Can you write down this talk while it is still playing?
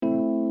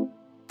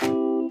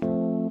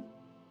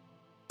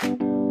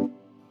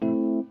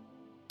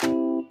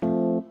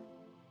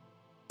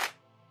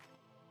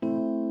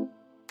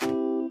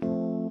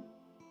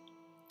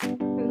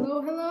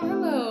Hello, hello,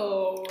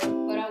 hello.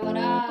 What up, what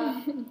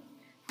up?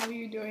 How are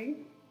you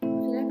doing? I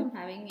feel like I'm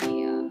having a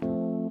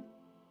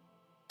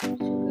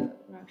sugar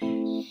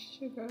rush.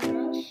 Sugar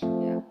rush?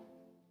 Yeah.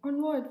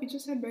 On what? We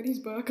just had Betty's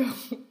burger.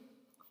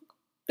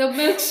 The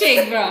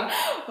milkshake, bro.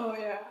 Oh,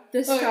 yeah.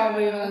 The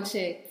strawberry yeah.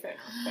 milkshake. Fair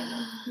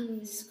enough.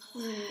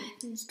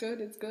 It's good,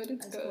 it's good,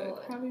 it's It's good.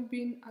 good. How have you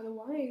been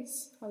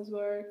otherwise? How's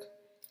work?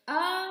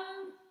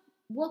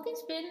 Work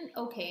has been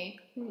okay.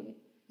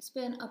 It's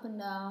been up and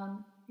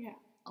down. Yeah.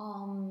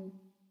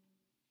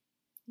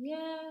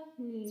 Yeah,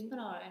 it's been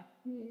alright.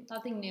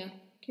 Nothing new.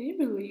 Can you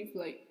believe,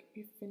 like,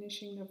 we're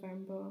finishing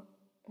November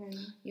and...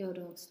 Yo,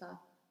 don't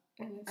stop.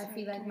 and it's I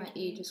feel like my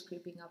 2020? age is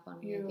creeping up on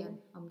me Yo. again.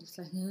 I'm just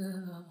like,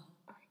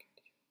 I get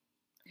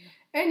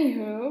you.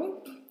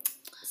 Anywho,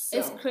 so.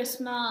 it's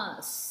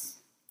Christmas.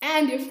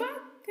 And your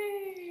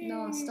birthday.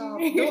 No, stop.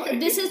 No,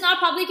 this is not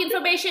public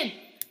information.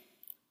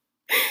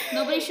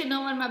 Nobody should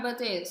know when my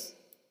birthday is.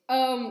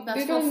 That's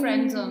they for don't-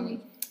 friends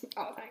only.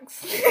 Oh,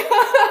 thanks.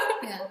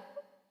 Yeah.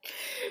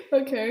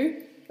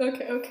 Okay.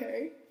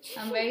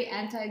 I'm very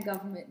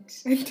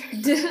anti-government.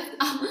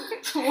 I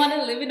want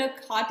to live in a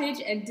cottage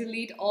and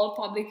delete all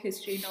public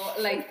history. No,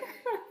 like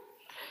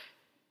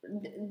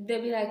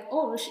they'll be like,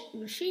 "Oh,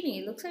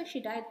 Rashini, looks like she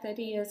died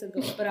 30 years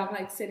ago," but I'm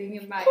like sitting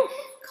in my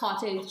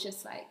cottage,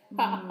 just like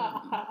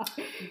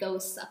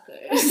those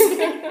suckers.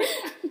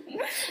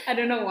 I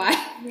don't know why.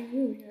 They're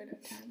really weird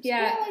at times.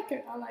 Yeah.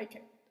 But I like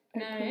it. I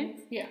Right?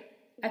 approve. Yeah.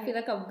 I feel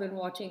like I've been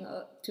watching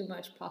too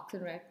much Parks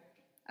and Rec.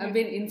 I've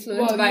been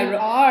influenced Well, by you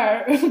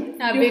are.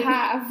 been-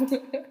 have.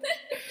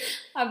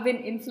 I've been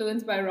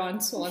influenced by Ron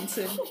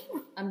Swanson.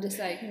 I'm just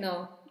like,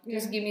 no,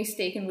 just give me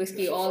steak and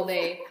whiskey all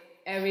day,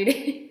 every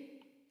day.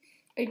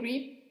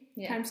 Agreed.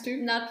 Yeah. Times two.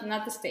 Not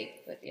the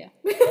steak, but yeah.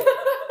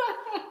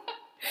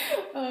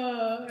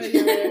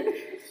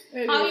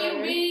 Anyway. How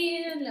you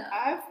been?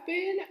 I've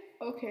been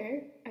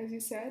okay, as you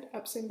said,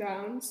 ups and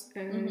downs,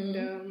 and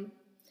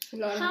a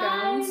lot of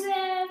Highs downs.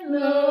 and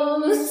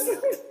lows.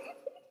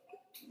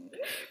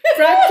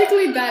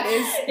 Practically, that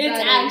is. It's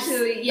that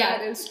actually, is, yeah.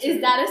 That is, true.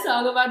 Is that a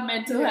song about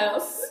mental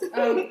health?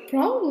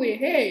 Probably.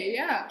 Hey,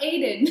 yeah.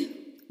 Aiden.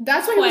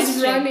 That's why he was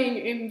Question. running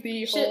in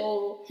the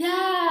whole.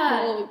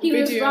 Yeah. whole He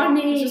was video.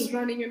 running. He was just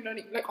running and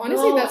running. Like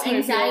honestly, Bro, that's how I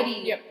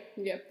anxiety. feel.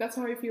 Yep. That's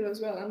how I feel as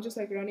well. I'm just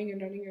like running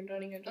and running and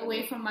running and running.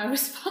 Away from my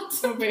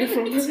responsibility. Away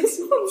from my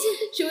responsibility.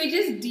 Should we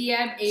just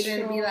DM Aiden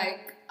and be Sure.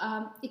 like,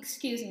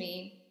 excuse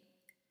me,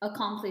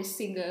 accomplished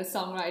singer,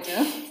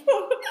 songwriter.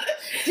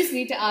 Just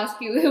need to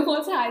ask you,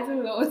 what's Highs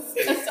and Lows?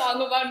 A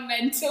song about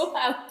mental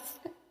health.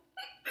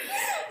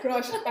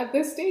 Gosh, at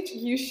this stage,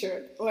 you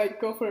should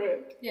go for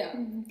it. Yeah.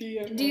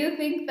 DM Do you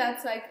think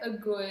that's like a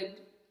good,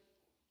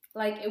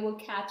 like it will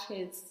catch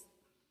his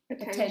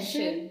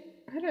attention?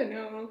 I don't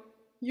know.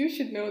 You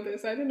should know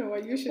this. I don't know why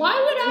you should. Why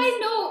would I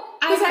know?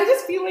 Because I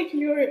just feel like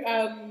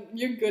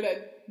you're good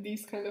at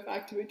these kind of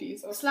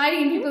activities. Of,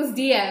 sliding in people's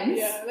DMs.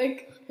 yeah,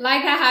 Like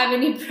I have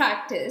any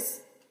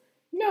practice.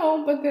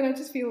 no, but then I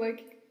just feel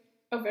like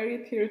a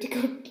very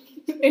theoretical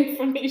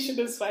information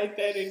is right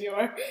there in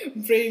your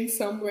brain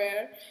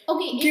somewhere.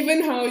 Okay.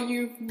 Given how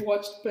you've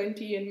watched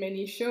plenty and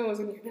many shows,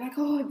 and you'd be like,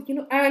 oh,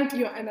 and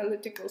your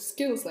analytical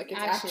skills, like it's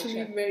actually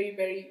Sure. very,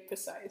 very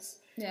precise.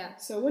 Yeah.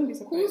 So I wouldn't be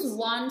surprised. Who's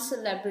one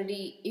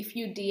celebrity, if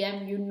you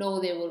DM, you know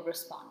they will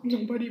respond?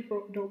 Nobody,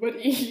 bro.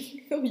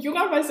 Nobody. You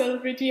are my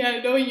celebrity.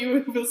 I know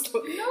you will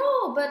still.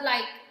 No, but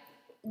like,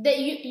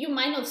 you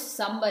might know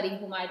somebody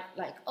who might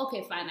like,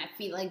 okay, fine, I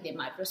feel like they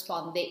might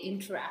respond, they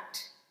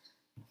interact.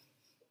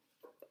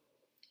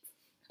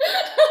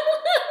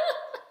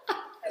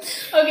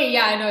 Okay,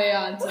 yeah, I know your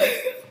answer.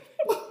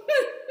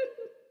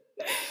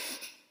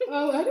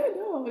 I don't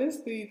know,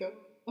 honestly, though.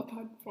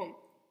 Apart from.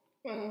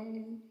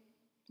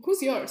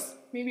 Who's yours?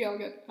 Maybe I'll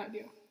get an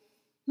idea.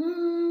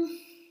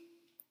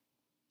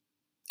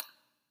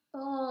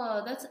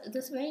 Oh,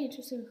 that's very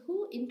interesting.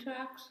 Who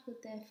interacts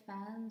with their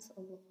fans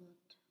a lot?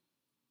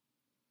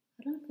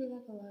 I don't feel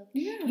like a lot.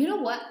 Yeah. You know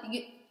what?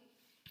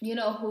 You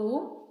know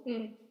who?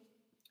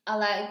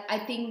 I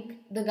think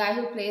the guy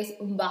who plays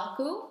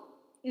M'Baku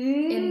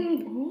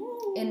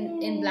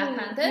in Black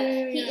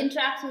Panther, he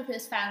interacts with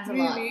his fans a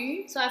lot.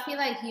 Really? So I feel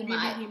like he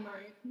might. He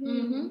might.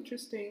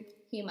 Interesting.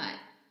 He might.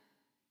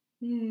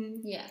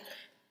 Yeah.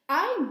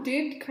 I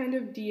did kind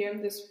of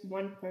DM this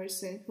one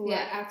person who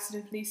Yeah. I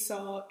accidentally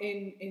saw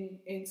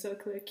in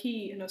Circular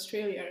Quay in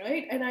Australia,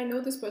 right? And I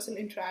know this person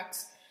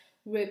interacts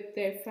with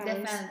their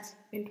fans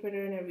in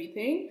Twitter and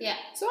everything. Yeah.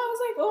 So I was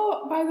like,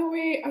 oh, by the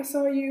way, I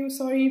saw you.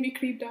 Sorry, we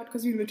creeped out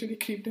because we literally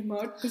creeped him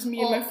out because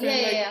me and my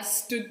friend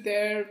stood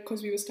there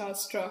because we were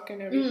starstruck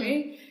and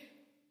everything.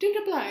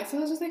 Didn't reply. So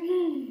I was just like,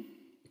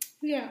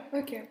 yeah,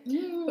 okay.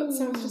 But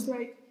so I was just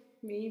like,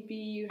 maybe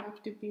you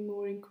have to be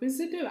more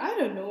inquisitive. I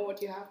don't know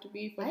what you have to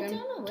be for them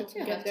to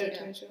get their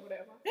attention or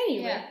whatever.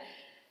 Anyway,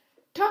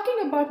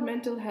 talking about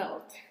mental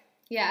health.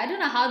 Yeah, I don't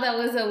know how that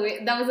was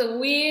a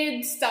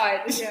weird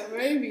start. Yeah,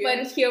 very weird.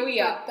 But here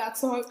we are. But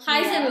that's all.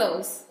 Highs and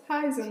lows.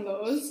 Highs and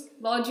lows.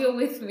 Lord, you're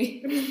with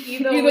me.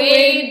 Either way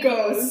way it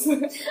goes.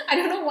 I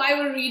don't know why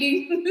we're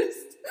reading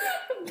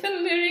the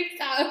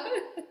lyrics out.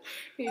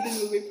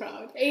 Aiden will be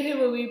proud. Aiden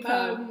will be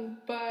proud.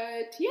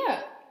 But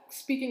yeah,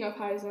 speaking of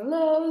highs and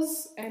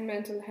lows and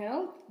mental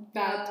health,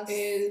 that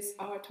is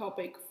our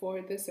topic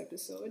for this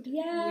episode.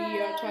 Yes.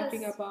 We are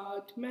talking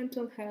about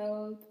mental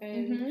health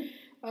and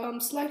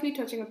slightly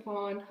touching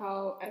upon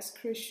how, as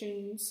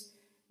Christians,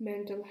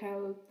 mental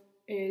health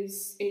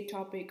is a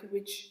topic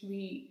which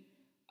we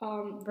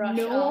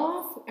know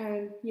of,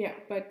 and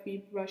but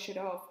we brush it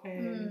off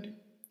and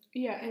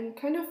and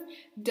kind of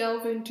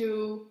delve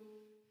into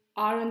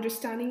our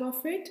understanding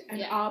of it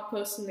and our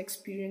personal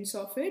experience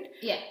of it.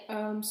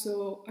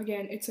 So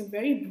again, it's a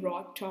very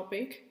broad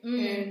topic,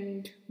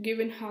 and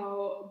given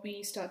how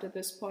we started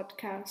this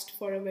podcast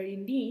for a very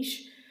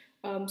niche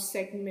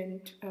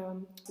segment,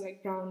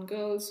 like brown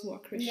girls who are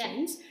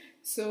Christians,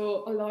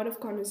 so a lot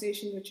of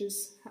conversation which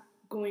is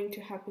going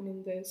to happen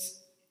in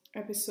this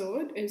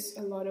episode is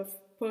a lot of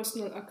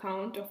personal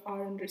account of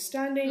our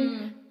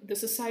understanding, the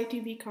society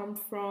we come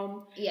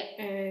from,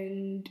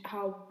 and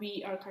how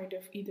we are kind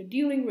of either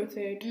dealing with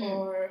it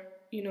or,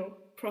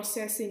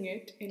 processing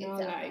it in our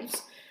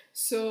lives.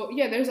 So,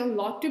 there's a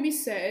lot to be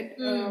said,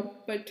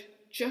 but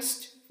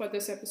just for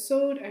this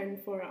episode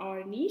and for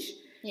our niche,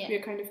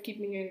 we're kind of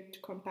keeping it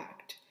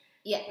compact.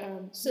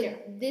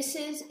 This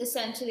is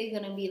essentially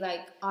going to be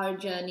like our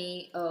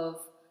journey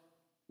of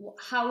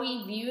how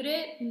we viewed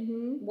it,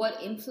 what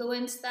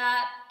influenced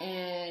that,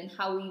 and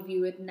how we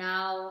view it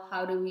now.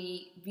 How do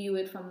we view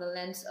it from the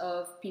lens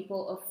of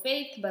people of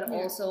faith, but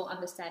also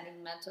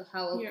understanding mental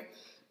health,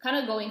 kind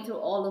of going through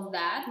all of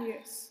that,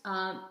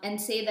 and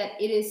say that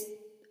it is,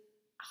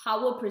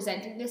 how we're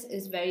presenting this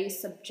is very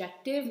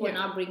subjective. We're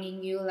not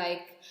bringing you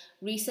like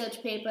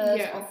research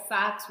papers or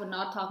facts. We're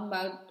not talking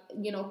about,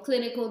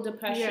 clinical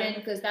depression,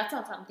 because that's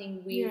not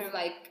something we've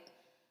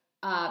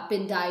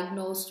been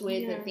diagnosed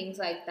with and things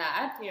like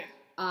that.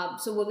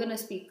 So we're going to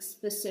speak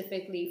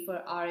specifically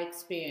for our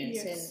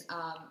experience,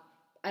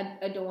 and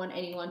I don't want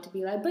anyone to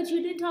be like, but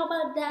you didn't talk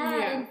about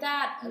that and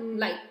that.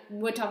 Like,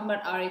 we're talking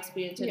about our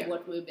experience and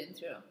what we've been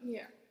through.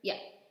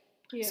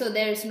 So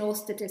there's no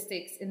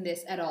statistics in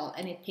this at all,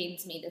 and it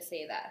pains me to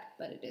say that,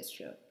 but it is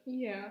true.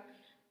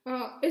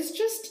 It's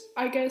just,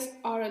 I guess,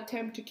 our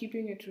attempt to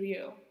keeping it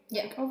real.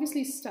 Like,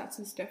 obviously stats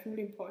is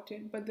definitely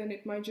important, but then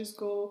it might just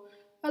go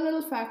a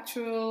little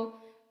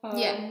factual.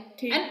 And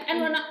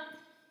we're not...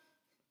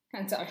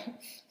 I'm sorry.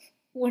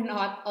 We're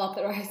not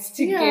authorized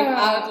to give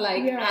out,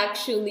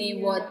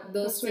 actually what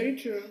those... That's very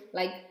true.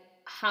 Like,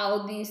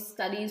 how these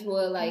studies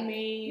were,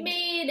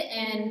 made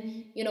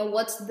and,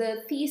 what's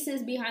the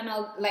thesis behind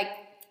all...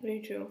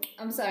 Very true.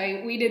 I'm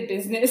sorry, we did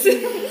business.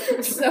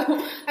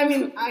 So... I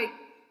mean, I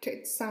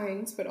did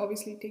science, but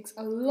obviously it takes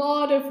a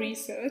lot of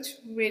research,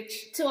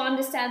 which... To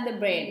understand the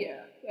brain.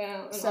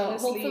 So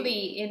honestly,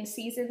 hopefully in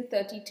season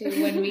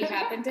 32, when we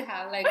happen to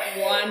have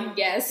one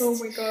guest. Oh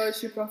my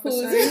gosh, you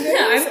prophesying?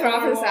 I'm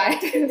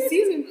prophesying.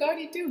 Season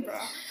 32, bro.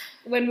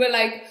 When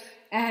we're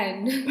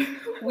and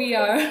we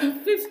are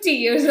 50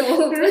 years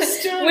old. We're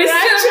still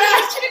writing.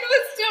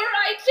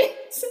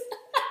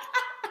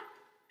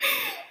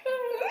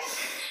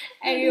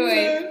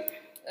 Anyway.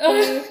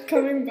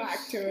 Coming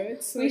back to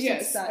it. So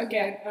yes, start,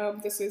 again,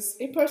 this is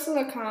a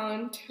personal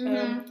account,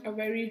 a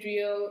very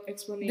real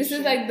explanation. This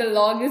is the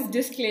longest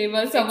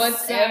disclaimer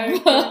someone's ever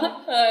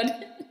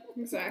heard.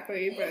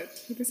 Exactly, but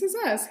this is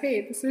us.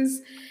 Hey, this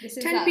is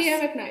 10 us.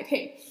 p.m. at night.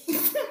 Hey.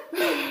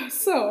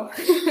 So.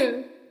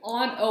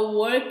 On a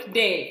work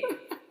day.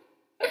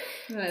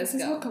 Let's this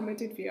is how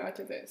committed we are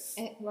to this.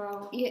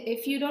 Wow.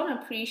 If you don't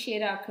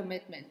appreciate our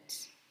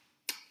commitment,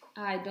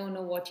 I don't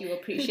know what you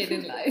appreciate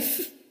in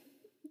life.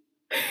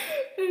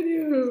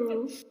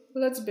 Anywho,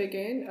 let's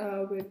begin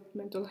with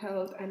mental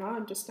health and our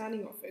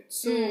understanding of it.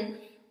 So,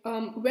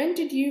 when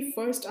did you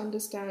first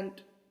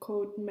understand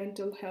quote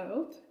mental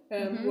health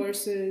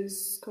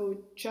versus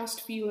quote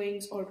just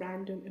feelings or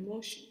random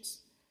emotions?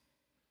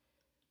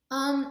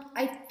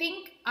 I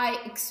think I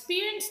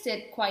experienced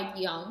it quite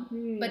young,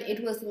 but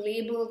it was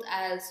labeled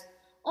as,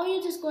 oh,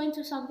 you're just going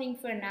through something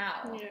for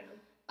now.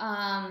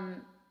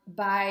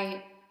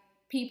 By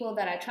people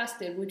that I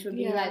trusted, which would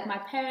be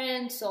my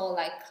parents or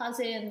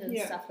cousins and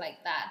stuff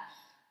like that.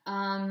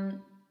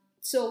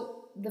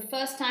 So the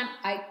first time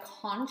I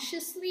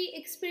consciously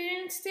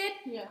experienced it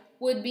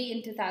would be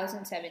in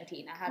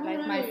 2017. I had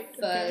my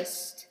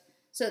first...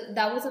 So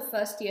that was the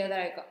first year that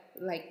I got,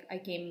 I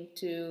came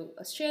to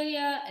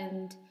Australia,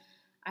 and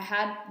I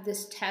had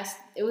this test.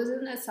 It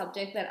wasn't a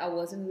subject that I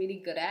wasn't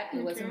really good at.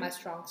 It wasn't my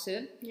strong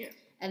suit.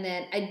 And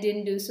then I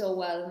didn't do so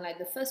well in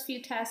the first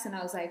few tests, and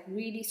I was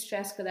really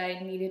stressed because I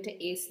needed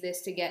to ace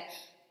this to get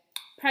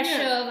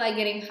pressure of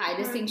getting high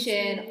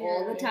distinction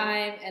all the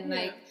time,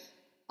 and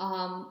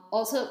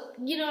also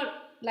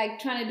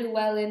trying to do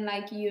well in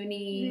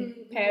uni,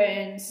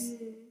 parents,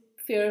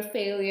 fear of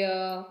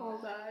failure, all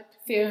that,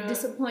 fear of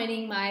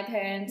disappointing my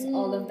parents,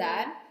 all of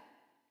that.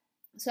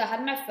 So I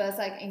had my first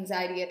like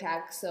anxiety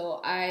attack.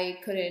 So I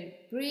couldn't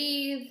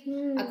breathe.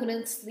 I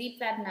couldn't sleep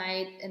that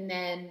night. And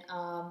then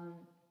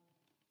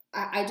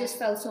I just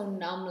felt so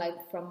numb,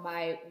 like from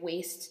my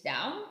waist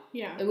down.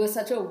 Yeah. It was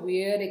such a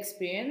weird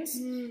experience.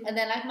 And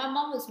then like my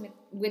mom was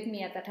with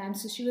me at that time.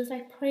 So she was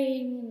like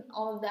praying and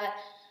all of that.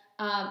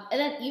 And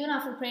then even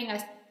after praying,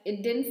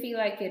 it didn't feel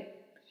like it.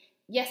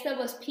 Yes, there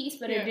was peace,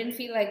 but it didn't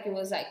feel like it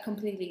was like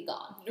completely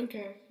gone.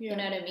 Okay. Yeah. You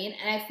know what I mean?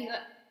 And I feel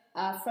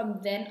from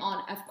then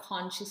on, I've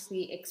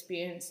consciously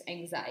experienced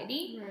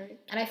anxiety. Right.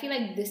 And I feel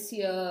like this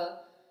year,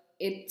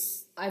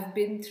 I've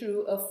been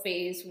through a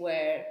phase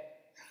where,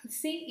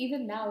 see,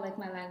 even now, like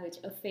my language,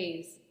 a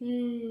phase.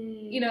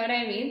 You know what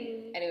I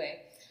mean?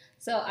 Anyway,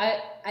 so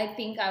I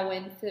think I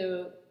went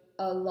through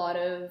a lot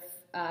of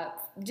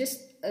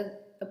just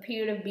a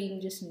period of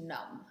being just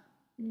numb.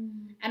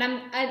 And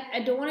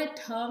I don't want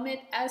to term it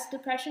as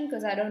depression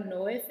because I don't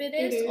know if it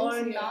is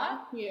or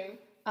not. Yeah.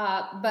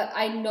 But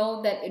I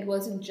know that it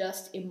wasn't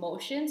just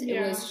emotions. It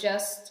was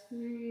just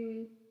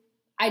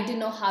I didn't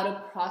know how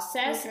to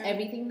process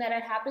everything that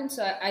had happened.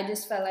 So I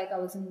just felt like I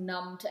was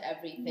numb to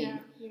everything.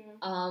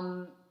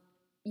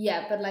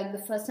 But like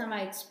the first time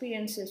I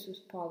experienced this was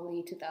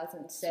probably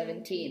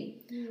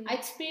 2017. I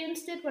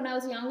experienced it when I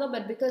was younger,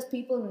 but because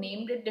people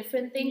named it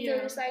different things,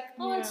 it was like,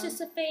 it's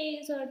just a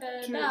phase or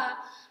da.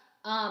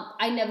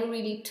 I never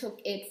really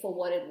took it for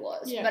what it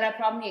was. But I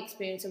probably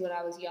experienced it when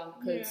I was young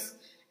because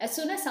as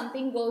soon as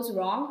something goes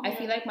wrong, I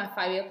feel like my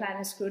 5-year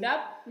plan is screwed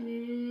up.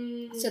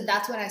 So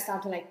that's when I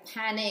start to like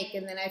panic,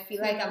 and then I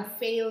feel like I'm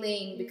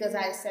failing because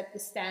I set the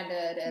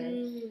standard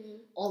and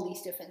all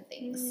these different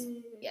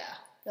things.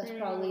 That's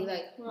probably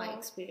like my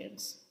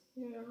experience.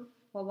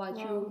 What about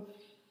you?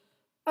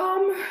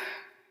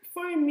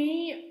 For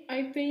me,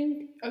 I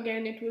think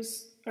again it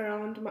was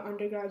around my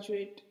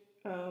undergraduate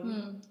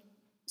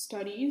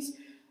studies.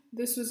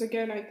 This was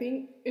again, I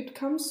think it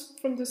comes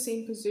from the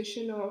same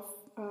position of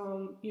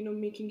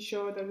making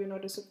sure that we're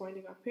not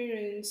disappointing our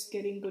parents,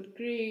 getting good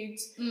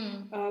grades,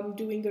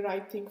 doing the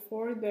right thing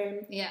for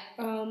them.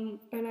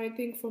 And I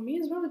think for me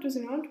as well, it was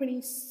around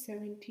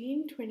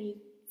 2017,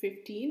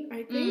 2015,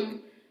 I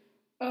think.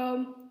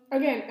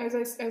 Again,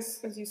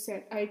 as you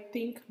said, I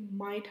think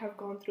might have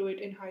gone through it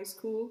in high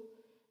school,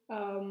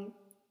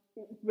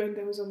 when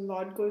there was a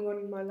lot going on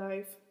in my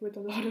life with a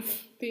lot of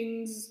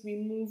things. We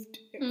moved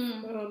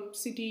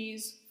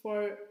cities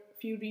for a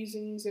few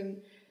reasons,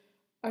 and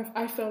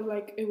I felt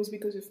like it was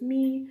because of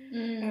me,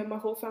 and my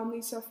whole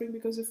family suffering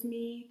because of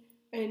me,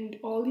 and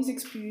all these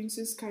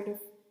experiences kind of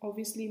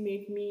obviously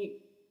made me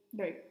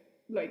like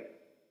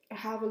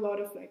have a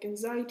lot of like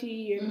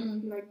anxiety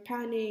and like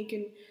panic,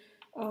 and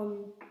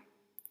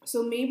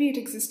so maybe it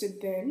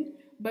existed then,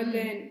 but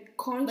then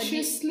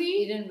consciously but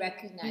you didn't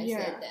recognize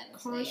it then.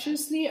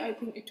 Consciously, I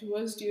think it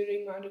was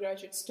during my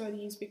undergraduate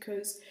studies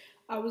because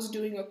I was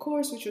doing a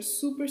course which was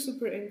super,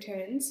 super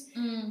intense,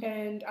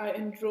 and I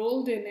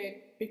enrolled in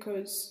it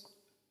because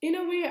in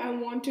a way I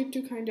wanted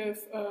to kind of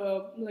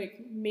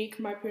like make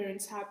my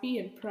parents happy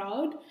and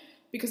proud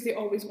because they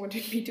always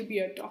wanted me to be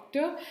a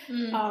doctor.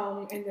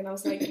 And then I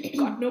was like,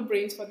 got no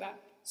brains for that.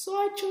 So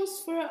I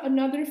chose for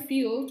another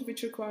field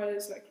which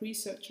requires like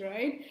research,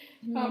 right?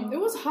 It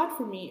was hard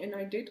for me, and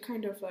I did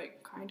kind of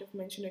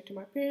mention it to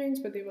my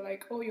parents, but they were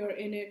like, "Oh, you're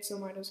in it, so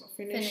might as well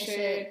finish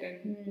it."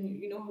 And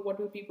you know,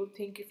 what will people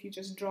think if you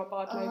just drop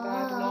out like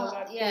that and all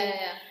that?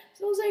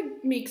 So I was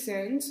like, makes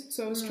sense.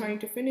 So I was trying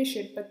to finish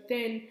it, but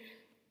then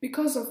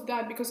because of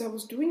that, because I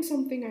was doing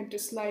something I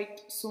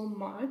disliked so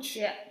much,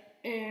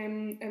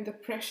 and the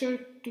pressure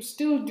to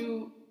still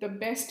do the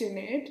best in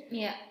it,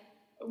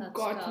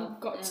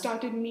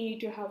 started me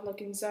to have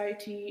like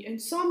anxiety,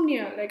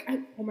 insomnia. Like,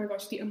 oh my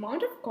gosh, the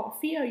amount of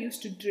coffee I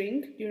used to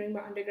drink during my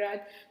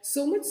undergrad,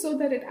 so much so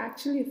that it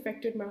actually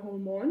affected my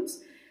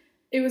hormones.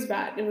 It was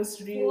bad. It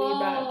was really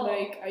bad.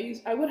 Like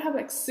I would have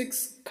like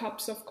 6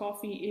 cups of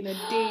coffee in a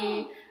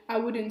day. I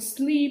wouldn't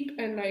sleep,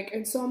 and like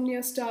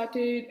insomnia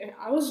started, and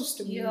I was just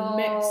a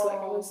mess. Like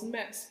I was a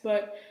mess.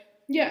 But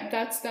yeah,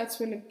 that's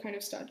when it kind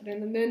of started,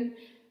 and then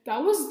that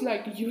was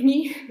like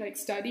uni, like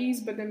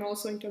studies, but then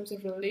also in terms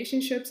of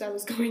relationships, I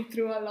was going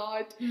through a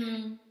lot.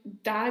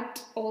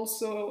 That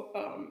also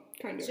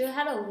kind of... So you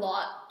had a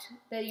lot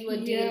that you were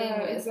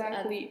dealing with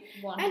exactly.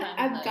 At one and time.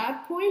 And at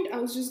that point, I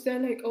was just there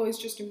like, oh, it's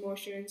just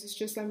emotions. It's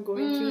just I'm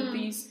going through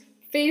these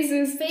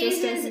phases,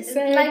 just as you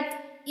said.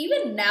 Like,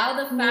 even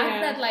now, the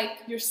fact that like...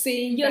 You're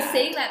saying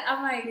that,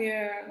 I'm like,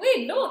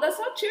 wait, no, that's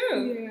not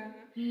true.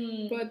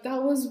 But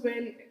that was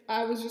when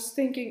I was just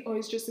thinking, oh,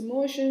 it's just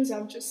emotions,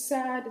 I'm just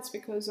sad, it's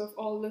because of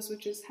all this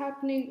which is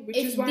happening, which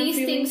is why if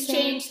these things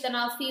change, then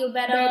I'll feel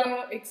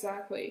better.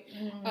 Exactly.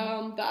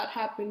 That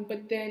happened.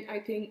 But then I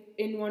think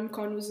in one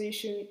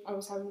conversation I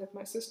was having with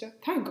my sister,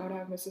 thank God I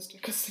have my sister,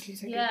 because at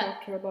least I can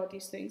talk to her about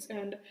these things,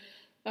 and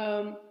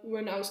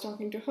when I was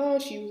talking to her,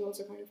 she was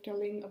also kind of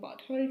telling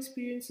about her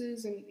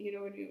experiences, and you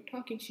know, when we were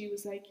talking, she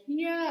was like,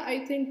 yeah,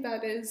 I think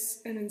that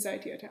is an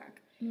anxiety attack.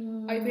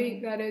 I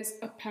think that is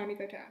a panic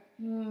attack,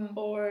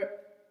 or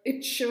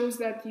it shows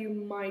that you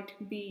might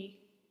be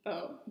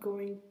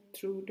going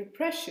through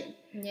depression.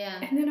 Yeah.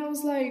 And then I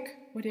was like,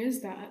 what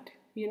is that?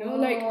 You know,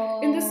 like,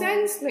 in the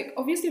sense, like,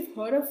 obviously I've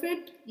heard of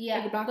it. Yeah,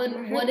 at the back but of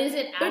my head, what is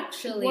it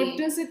actually? What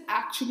does it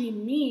actually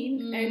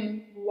mean?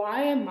 And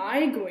why am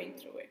I going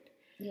through it?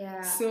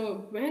 Yeah.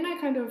 So when I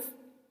kind of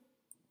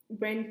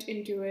went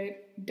into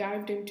it,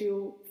 dived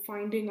into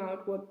finding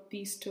out what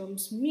these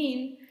terms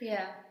mean.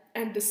 Yeah.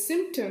 And the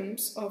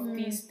symptoms of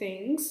these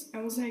things,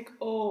 I was like,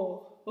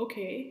 oh,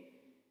 okay,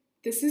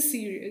 this is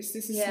serious.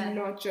 This is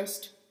not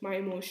just my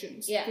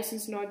emotions. Yeah. This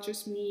is not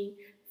just me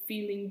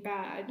feeling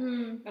bad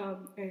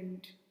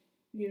and,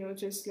 you know,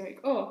 just like,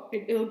 oh,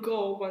 it'll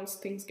go once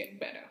things get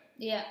better.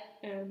 Yeah.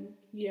 And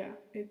yeah,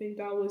 I think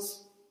that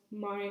was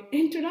my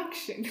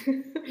introduction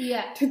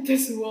to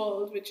this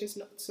world, which is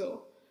not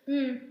so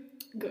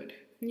good.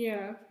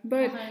 Yeah.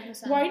 But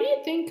 100%. why do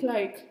you think,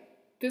 like,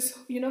 this,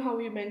 you know how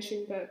we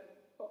mentioned that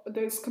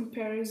there's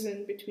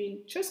comparison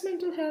between just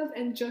mental health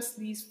and just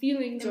these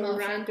feelings or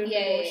random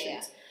emotions.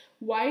 Yeah.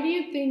 Why do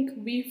you think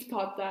we've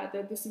thought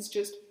that this is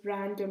just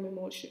random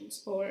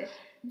emotions or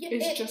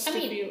it's just a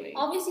feeling?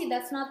 Obviously,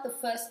 that's not the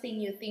first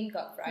thing you think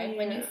of, right? Yeah.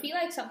 When you feel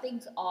like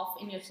something's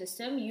off in your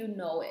system, you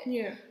know it.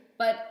 Yeah.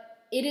 But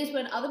it is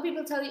when other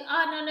people tell you,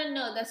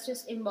 no, that's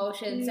just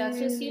emotions. That's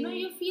just, you know,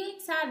 you're feeling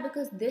sad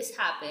because this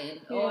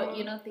happened or,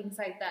 you know, things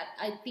like that.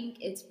 I think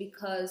it's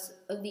because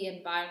of the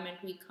environment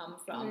we come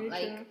from.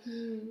 Like,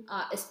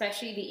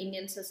 especially the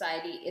Indian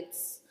society,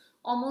 it's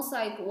almost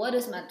like, what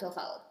is mental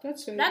health?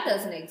 That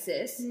doesn't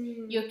exist.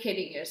 You're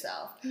kidding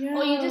yourself. Yeah.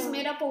 Or you just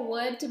made up a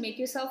word to make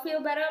yourself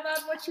feel better about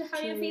how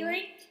you're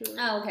feeling.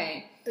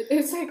 Okay.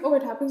 It's like, oh,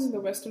 it happens in the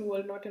Western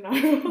world, not in our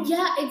world.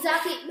 Yeah,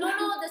 exactly. No,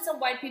 that's some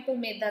white people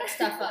made that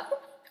stuff up.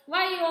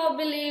 Why you all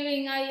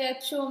believing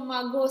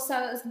Chuma,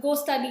 go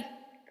study?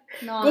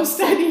 Nonsense. Go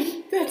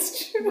study.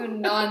 That's true.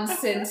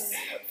 Nonsense.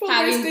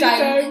 having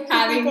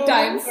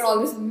time for all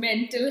this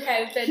mental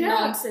health and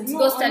nonsense.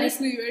 Go study.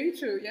 Honestly, very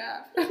true.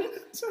 Yeah.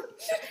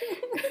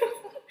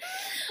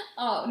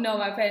 Oh no,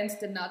 my parents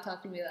did not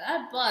talk to me like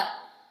that. But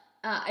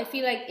I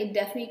feel like it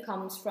definitely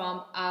comes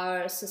from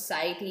our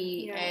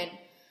society and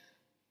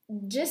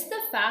just the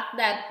fact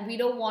that we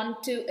don't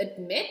want to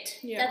admit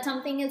that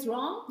something is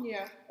wrong.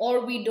 Yeah.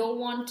 Or we don't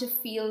want to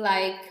feel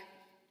like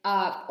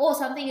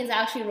something is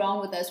actually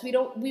wrong with us.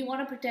 We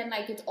want to pretend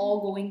like it's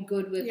all going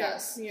good with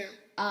us.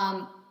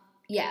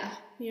 Yeah.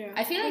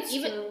 I feel like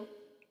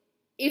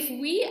if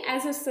we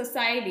as a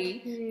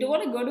society don't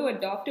want to go to a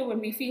doctor when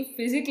we feel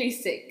physically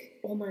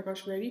sick. Oh my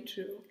gosh, very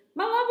true.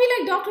 Mama be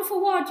like, doctor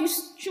for what?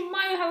 You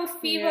might have a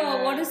fever.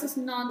 Yeah. What is this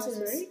nonsense?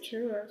 That's very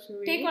true,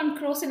 actually. Take one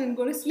Crocin and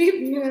go to sleep.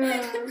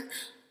 Yeah.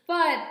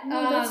 But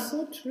that's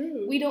so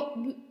true.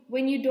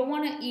 When you don't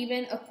want to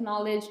even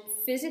acknowledge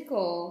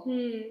physical,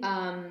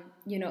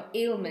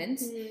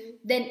 ailments,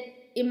 then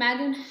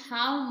imagine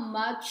how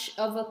much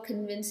of a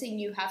convincing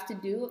you have to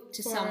do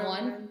to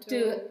someone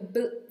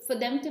for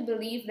them to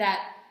believe that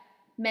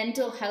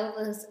mental health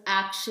is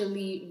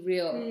actually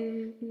real.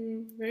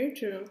 Very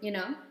true. You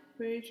know?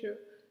 Very true.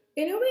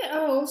 In a way, I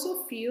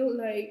also feel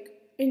like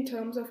in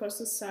terms of our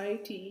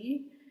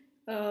society,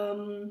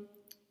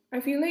 I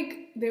feel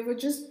like they were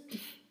just...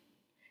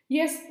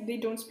 Yes, they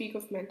don't speak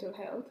of mental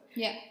health.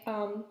 Yeah.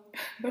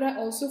 But I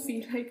also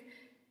feel like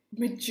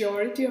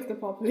majority of the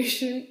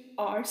population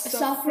are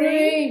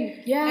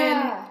suffering.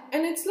 Yeah.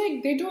 And it's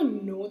like they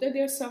don't know that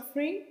they're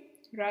suffering,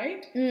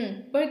 right?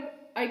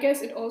 But I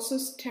guess it also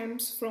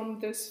stems from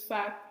this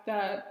fact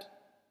that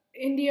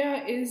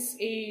India is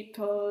a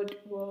third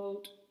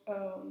world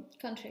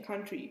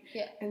country.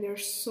 Yeah. And there are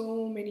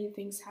so many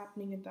things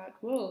happening in that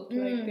world.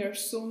 Like there are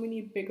so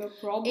many bigger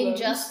problems.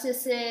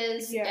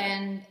 Injustices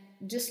and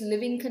just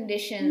living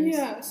conditions.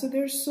 Yeah, so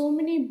there's so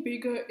many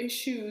bigger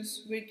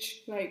issues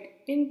which,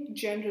 like, in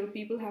general,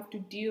 people have to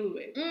deal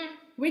with,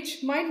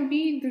 which might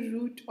be the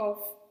root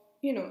of,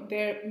 you know,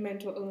 their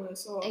mental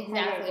illness or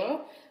whatever.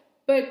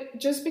 But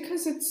just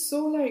because it's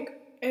so, like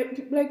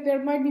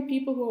there might be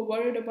people who are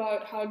worried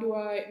about how do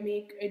I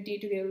make a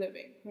day-to-day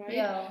living, right?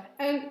 Yeah.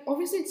 And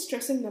obviously it's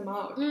stressing them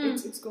out.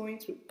 It's going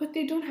through. But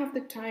they don't have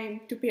the time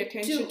to pay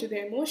attention to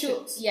their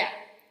emotions.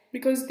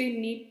 Because they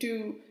need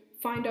to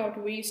find out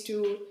ways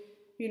to,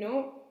 you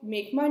know,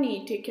 make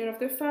money, take care of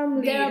their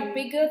family. There are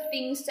bigger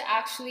things to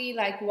actually,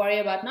 like, worry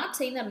about. Not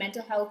saying that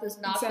mental health is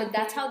not, but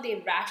that's how they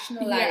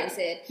rationalize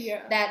it.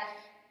 Yeah. That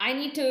I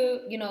need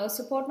to, you know,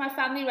 support my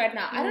family right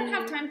now. I don't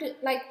have time to,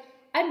 like,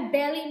 I'm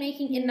barely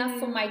making enough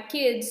for my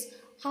kids.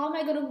 How am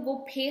I going to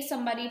go pay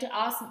somebody to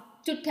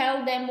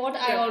tell them what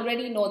I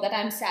already know, that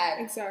I'm sad?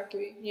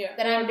 Exactly. Yeah.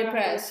 That I'm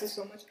depressed.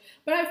 So much.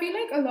 But I feel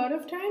like a lot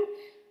of time,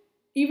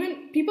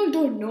 even people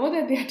don't know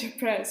that they're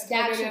depressed.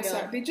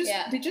 They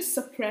just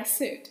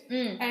suppress it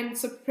and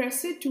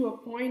suppress it to a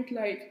point,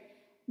 like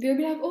they'll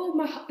be like, oh,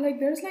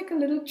 there's like a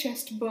little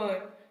chest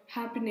burn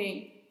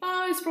happening.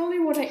 It's probably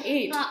what I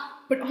ate.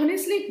 But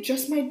honestly, it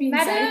just might be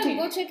anxiety. Madam,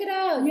 go check it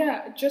out.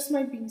 Yeah, it just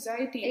might be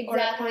anxiety or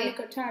a panic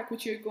attack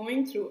which you're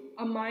going through,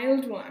 a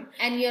mild one.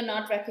 And you're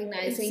not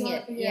recognizing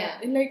it. Yeah.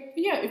 And like,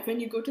 if when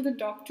you go to the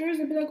doctors,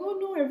 they'll be like, oh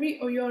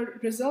no, your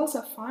results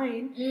are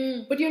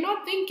fine. But you're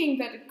not thinking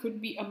that it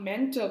could be a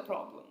mental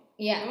problem.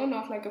 Yeah. You know,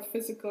 not like a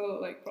physical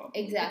problem.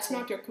 Exactly. It's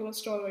not your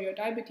cholesterol or your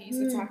diabetes.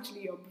 It's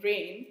actually your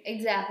brain.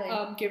 Exactly.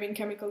 Giving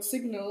chemical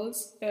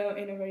signals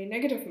in a very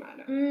negative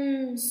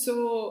manner.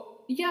 So,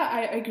 yeah,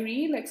 I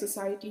agree. Like,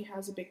 society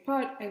has a big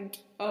part. And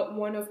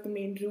one of the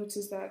main roots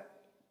is that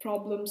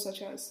problems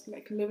such as,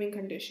 like, living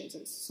conditions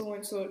and so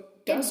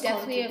does it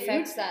definitely contribute.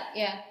 Affects that,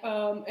 yeah.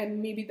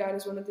 And maybe that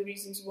is one of the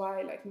reasons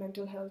why, like,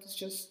 mental health is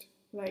just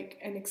like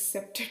an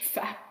accepted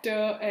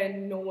factor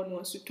and no one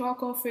wants to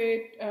talk of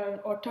it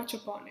or touch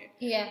upon it.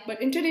 Yeah.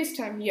 But in today's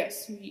time,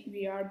 yes,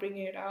 we are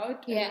bringing it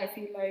out. Yeah. And I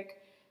feel like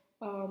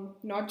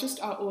not just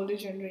our older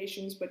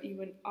generations, but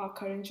even our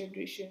current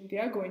generation, they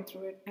are going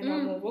through it and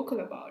are more vocal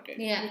about it,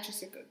 which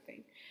is a good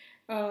thing.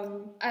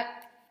 I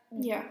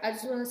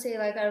just want to say,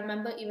 like, I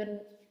remember even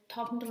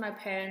talking to my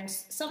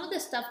parents, some of the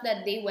stuff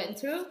that they went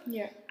through.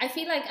 Yeah. I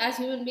feel like as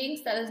human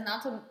beings, that is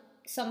not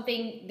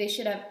something they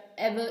should have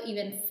ever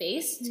even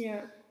faced.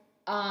 Yeah.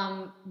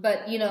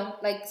 But you know,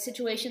 like,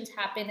 situations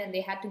happen and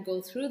they had to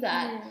go through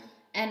that. Yeah.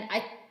 And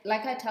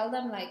I tell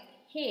them, like,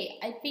 hey,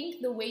 I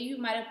think the way you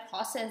might have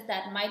processed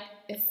that might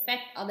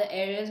affect other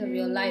areas of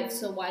your life.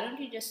 So why don't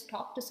you just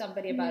talk to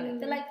somebody about it?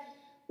 They're like,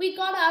 we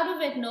got out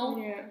of it. No,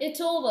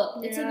 it's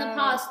over. It's in the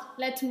past.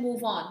 Let's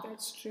move on.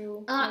 That's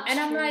true. And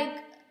I'm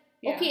like,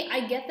 okay,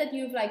 I get that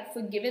you've, like,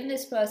 forgiven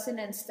this person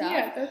and stuff.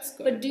 Yeah, that's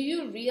good. But do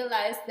you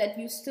realize that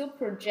you still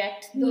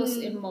project those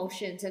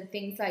emotions and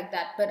things like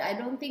that? But I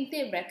don't think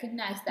they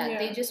recognize that.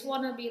 They just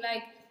want to be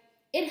like,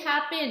 it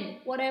happened.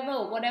 Whatever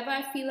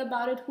I feel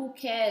about it, who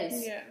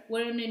cares? Yeah.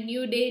 We're in a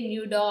new day,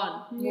 new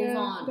dawn. Move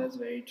on. That's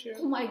very true.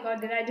 Oh my God,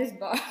 did I just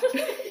bark?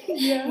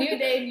 Yeah. New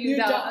day, new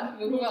dawn.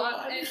 Move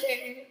on.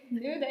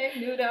 New day,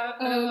 new dawn.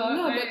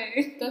 No,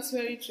 but that's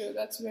very true.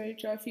 That's very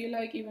true. I feel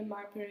like even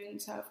my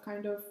parents have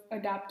kind of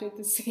adapted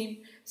the same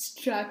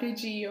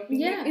strategy of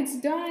like, it's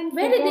done.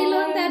 Where did they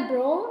learn that,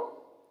 bro?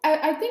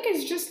 I think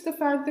it's just the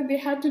fact that they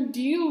had to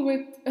deal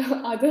with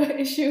other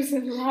issues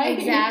in life.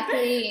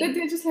 Exactly. That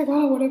they're just like,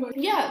 oh, whatever.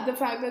 Yeah, the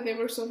fact that there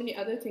were so many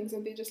other things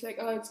and they're just like,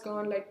 oh, it's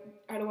gone. Like,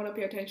 I don't want to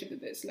pay attention to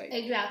this. Like,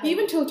 exactly.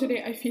 Even till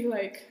today, I feel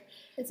like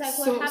it's like,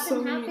 what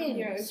happened, happened.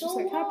 Yeah, it's so just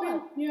like, what?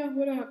 happened. Yeah,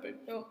 what happened?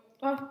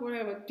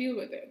 Whatever. Deal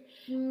with it.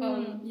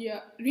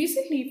 Yeah.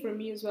 Recently, for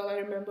me as well, I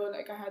remember,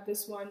 like, I had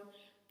this one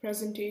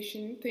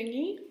presentation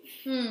thingy.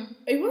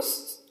 It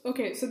was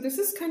okay, so this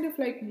is kind of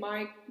like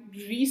my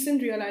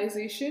recent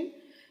realization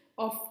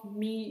of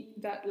me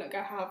that, like,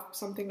 I have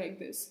something like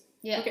this.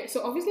 Okay,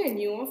 so obviously I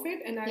knew of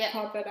it and I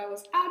thought that I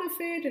was out of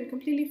it and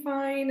completely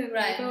fine and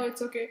like, oh,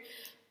 it's okay.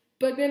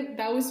 But then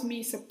that was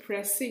me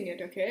suppressing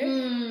it, okay?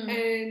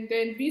 And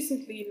then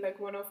recently, like,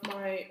 one of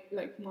my,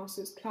 like,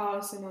 master's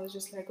class, and I was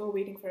just like, oh,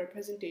 waiting for a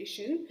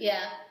presentation.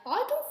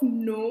 Out of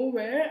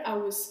nowhere, I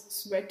was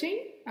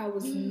sweating, I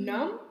was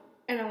numb,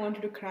 and I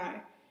wanted to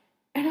cry.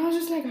 And I was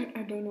just like,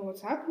 I don't know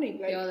what's happening.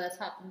 Like, yo, that's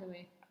happened to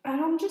me. And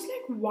I'm just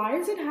like, why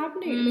is it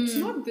happening? It's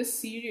not this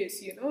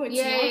serious, you know?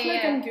 It's not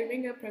like I'm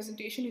giving a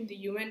presentation in the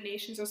UN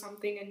nations or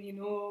something and, you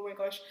know, oh my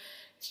gosh,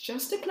 it's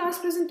just a class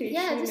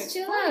presentation. Yeah, just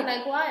chill out.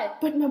 Like, why?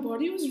 But my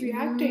body was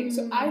reacting.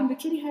 So I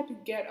literally had to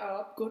get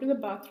up, go to the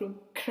bathroom,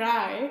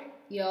 cry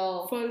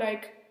for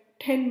like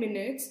 10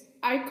 minutes.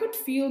 I could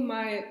feel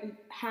my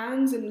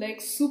hands and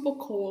legs super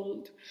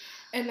cold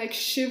and like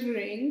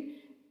shivering.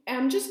 And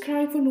I'm just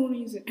crying for no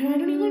reason. And I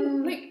don't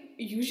even, like,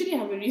 usually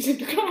have a reason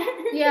to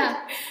cry.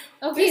 Yeah.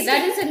 Okay,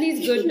 that is at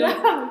least good.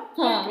 Yeah.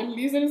 At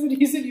least there is a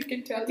reason you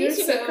can tell yourself. At least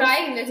yourself. If you're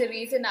crying, there's a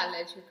reason I'll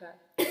let you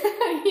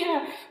cry.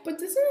 Yeah, but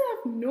this I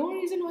have no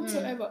reason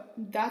whatsoever.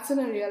 That's when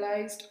I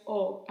realized,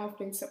 oh, I've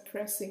been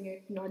suppressing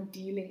it, not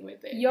dealing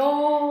with it.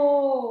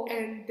 Yo!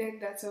 And then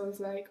that's I was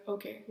like,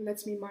 okay,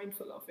 let's be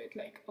mindful of it.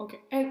 Like, okay.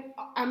 And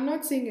I'm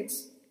not saying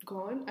it's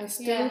gone. I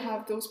still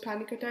have those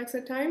panic attacks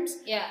at times.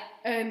 Yeah.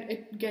 And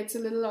it gets a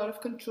little out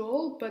of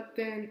control, but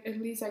then at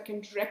least I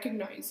can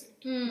recognize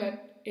it.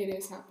 That it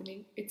is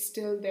happening. It's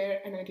still there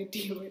and I did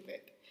deal with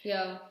it.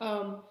 Yeah.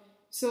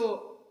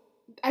 So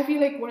I feel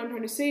like what I'm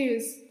trying to say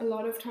is a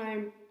lot of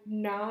time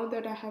now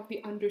that I have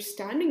the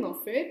understanding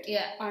of it,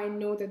 I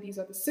know that these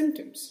are the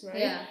symptoms, right?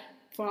 Yeah.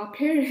 For our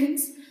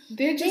parents,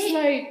 they're just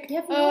like, they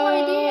have no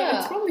idea.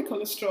 It's probably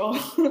cholesterol.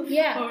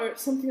 Or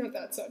something like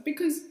that sort.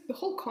 Because the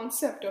whole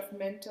concept of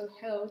mental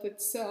health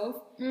itself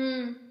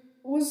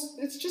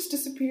it's just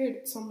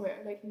disappeared somewhere.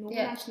 Like no one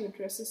actually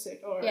addresses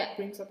it or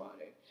brings about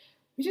it.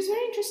 Which is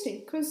very interesting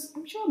because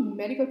I'm sure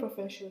medical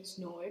professionals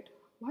know it.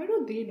 Why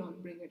do they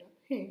not bring it up?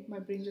 Hey, my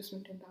brain just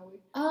went in that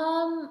way.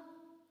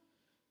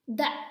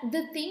 That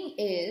the thing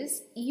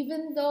is,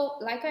 even though,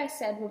 like I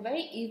said, we're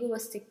very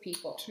egoistic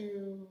people.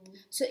 True.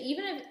 So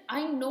even if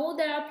I know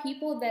there are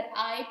people that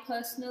I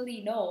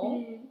personally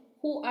know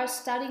who are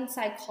studying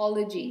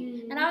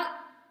psychology, and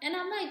And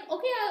I'm like,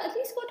 okay, I'll at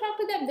least go talk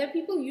to them. There are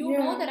people you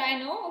know that I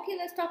know. Okay,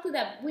 let's talk to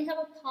them. We have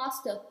a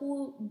pastor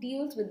who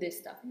deals with this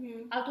stuff.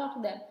 I'll talk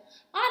to them.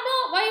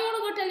 No, why you want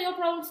to go tell your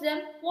problems to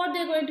them? What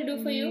they're going to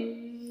do for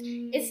you?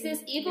 It's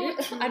this ego.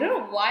 I don't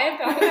know why I'm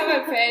talking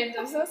about my parents.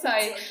 I'm so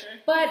sorry.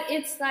 But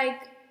it's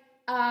like,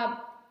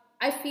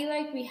 I feel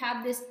like we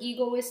have this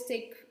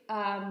egoistic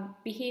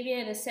behavior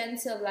in a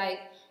sense of like,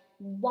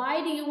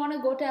 why do you want to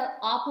go tell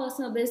our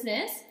personal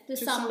business to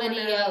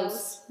somebody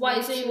else? Why?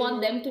 So you want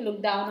them to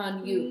look down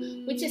on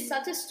you, which is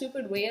such a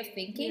stupid way of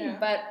thinking.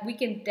 But we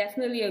can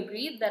definitely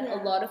agree that a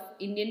lot of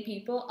Indian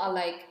people are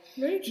like,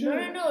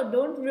 no,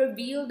 don't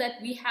reveal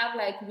that we have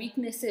like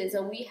weaknesses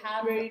or we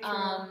have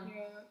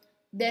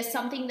there's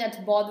something that's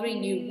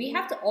bothering you. We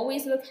have to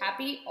always look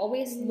happy,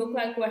 always look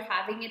like we're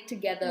having it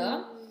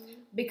together,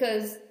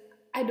 because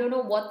I don't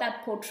know what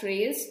that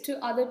portrays to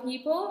other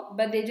people,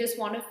 but they just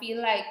want to feel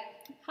like,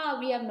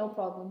 we have no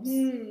problems.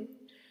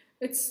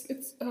 It's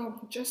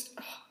just,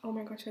 oh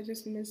my gosh, I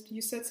just missed.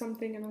 You said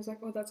something and I was like,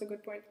 oh, that's a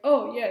good point.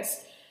 Oh,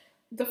 yes.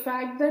 The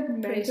fact that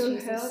mental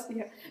health,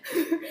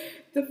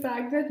 the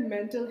fact that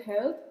mental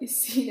health is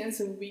seen as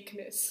a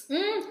weakness.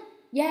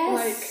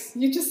 Yes.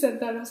 Like, you just said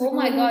that. I was like,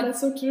 my God. That's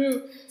so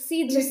true.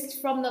 See,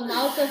 just from the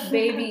mouth of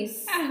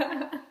babies.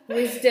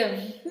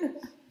 Wisdom.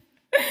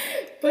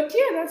 But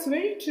yeah, that's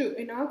very true.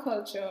 In our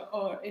culture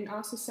or in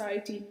our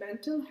society,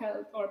 mental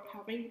health or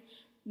having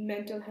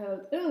mental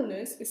health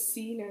illness is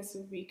seen as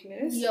a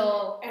weakness.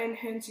 And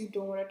hence you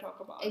don't want to talk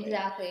about it.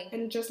 Exactly.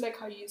 And just like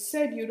how you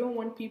said, you don't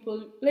want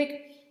people,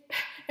 like,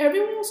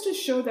 everyone wants to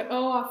show that,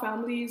 our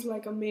family is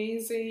like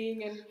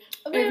amazing and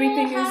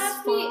everything is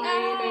fine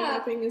and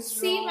nothing is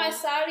wrong. See my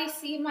sari,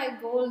 see my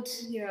gold.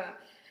 Yeah.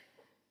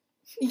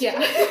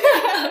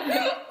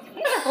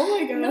 Oh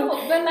my God.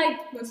 No, but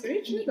like, that's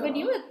very true though. When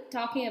you were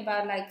talking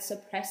about like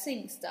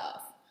suppressing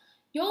stuff,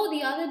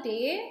 the other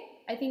day,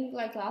 I think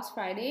like last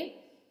Friday,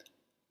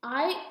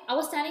 I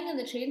was standing in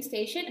the train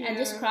station and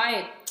just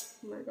cried.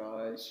 Oh my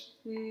gosh.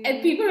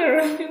 And people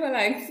around me were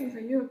like, are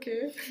you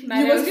okay? You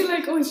must be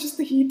like, oh, it's just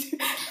the heat.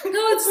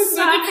 No, it's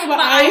not. My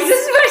eyes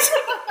is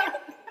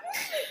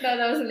No,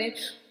 that was late.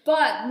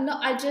 But no,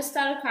 I just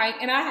started crying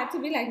and I had to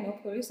be like, no,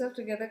 pull yourself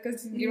together,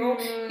 because you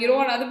don't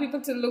want other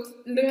people to look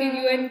at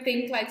you and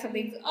think like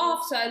something's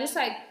off. So I just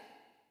like,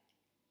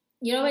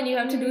 when you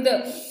have to do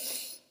the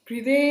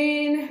breathe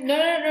in.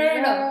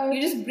 No.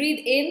 You just breathe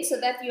in so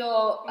that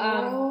your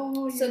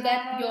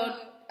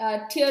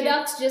tear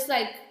ducts just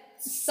like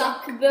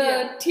suck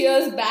the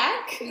tears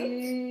back.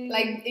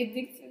 Like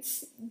the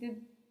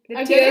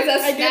tears are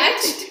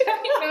snatched. You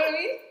know what I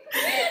mean?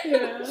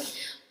 Yeah.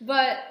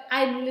 But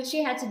I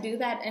literally had to do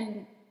that,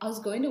 and I was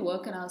going to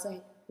work and I was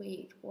like,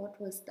 wait, what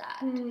was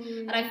that?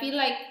 And I feel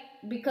like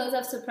because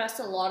I've suppressed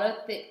a lot of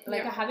I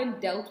haven't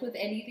dealt with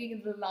anything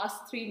in the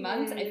last 3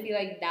 months, I feel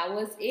like that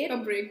was it. A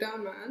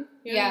breakdown, man.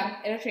 Yeah,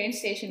 at a train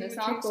station. It's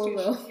not cool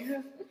though.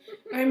 Yeah.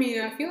 I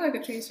mean, I feel like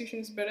a train station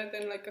is better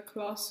than like a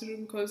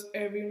classroom, because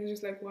everyone is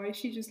just like, why is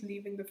she just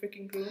leaving the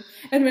freaking room?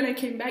 And when I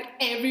came back,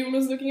 everyone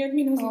was looking at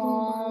me and I was like,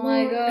 oh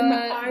my God. And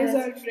my eyes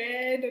are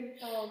red.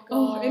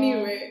 And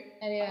anyway,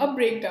 a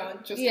breakdown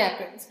just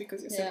happens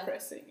because you're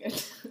suppressing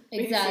it.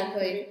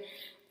 Exactly.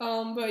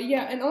 But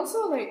yeah, and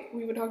also like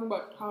we were talking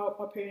about how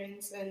our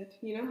parents, and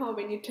how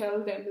when you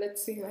tell them,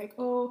 let's say like,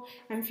 oh,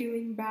 I'm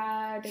feeling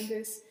bad and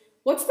this,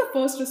 what's the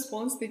first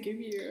response they give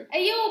you?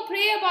 Hey, yo,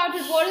 pray about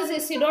it. What is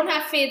this? You don't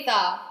have faith,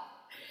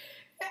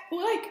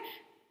 Like,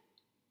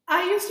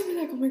 I used to be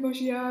like, oh my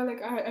gosh,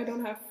 like I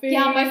don't have faith.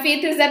 Yeah, my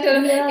faith is at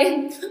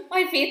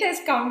my faith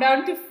has come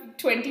down to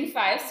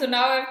 25, so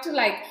now I have to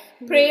like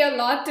pray a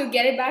lot to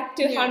get it back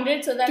to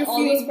 100 so that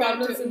all these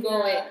problems will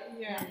go away.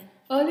 Yeah.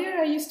 Earlier,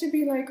 I used to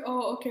be like,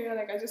 oh, okay,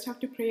 like I just have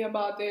to pray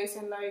about this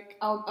and like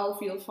I'll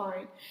feel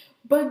fine.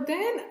 But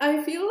then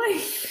I feel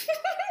like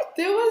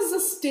there was a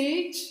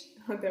stage.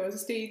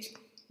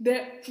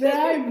 There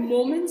are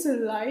moments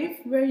in life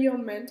where your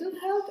mental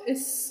health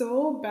is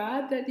so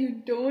bad that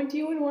you don't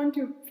even want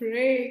to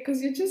pray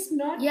because you're just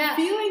not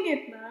feeling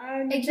it,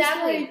 man.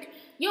 Exactly.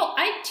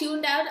 I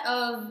tuned out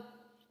of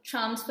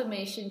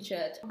Transformation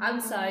Church. I'm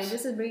sorry,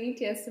 this is bringing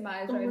tears to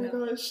my eyes right now. Oh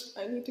my gosh,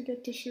 I need to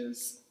get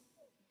tissues.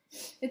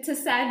 It's a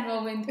sad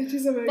moment. It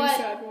is a very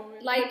sad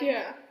moment. Like,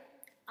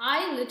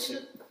 I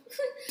literally...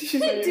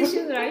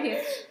 tissues right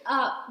here.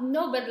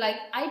 No, but like,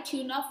 I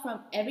tune off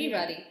from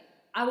everybody.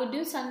 I would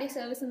do Sunday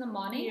service in the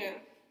morning. Yeah.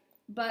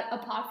 But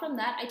apart from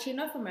that, I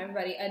tuned off from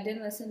everybody. I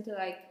didn't listen to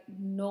like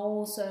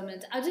no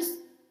sermons. I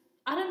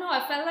don't know.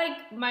 I felt like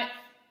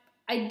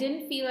I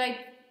didn't feel like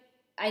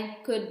I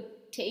could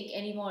take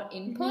any more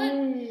input.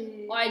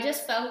 Or I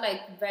just felt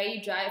like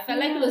very dry. I felt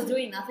like it was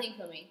doing nothing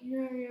for me.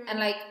 Yeah. And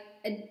like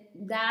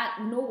that,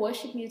 no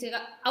worship music.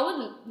 I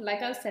would,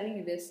 like I was telling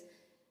you this,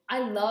 I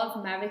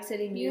love Maverick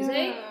City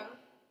music. Yeah.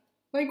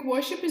 Like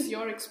worship is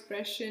your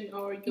expression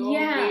or your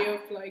way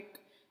of like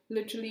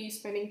literally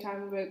spending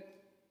time with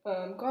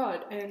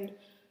God, and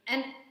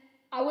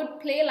I would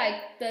play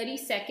like 30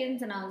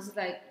 seconds and I was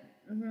like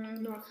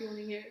not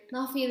feeling it,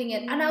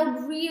 and I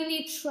would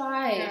really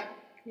try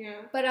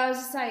Yeah. But I was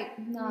just like,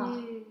 no,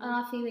 I'm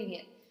not feeling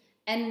it.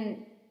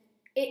 And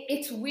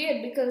it's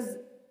weird because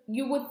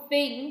you would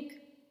think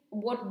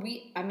what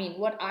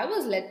I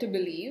was led to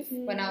believe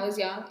when I was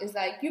young is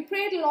like, you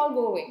pray, it'll all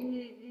go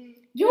away.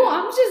 Yo,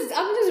 I'm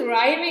just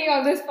rhyming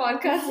on this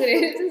podcast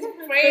today. Just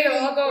pray it'll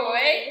all go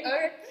away.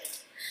 Okay.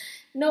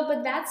 No,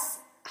 but that's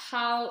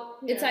how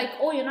it's like,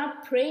 oh, you're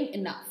not praying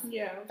enough.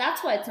 Yeah.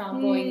 That's why it's not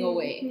going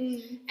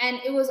away. And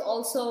it was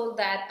also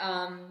that,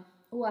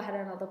 I had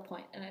another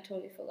point and I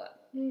totally forgot.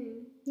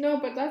 No,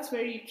 but that's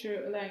very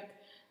true. Like,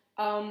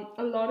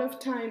 a lot of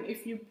time,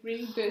 if you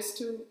bring this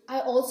to... I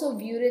also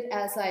viewed it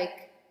as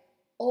like,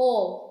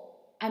 oh,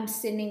 I'm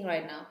sinning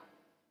right now.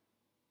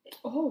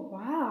 Oh,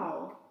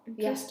 wow.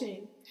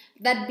 Interesting.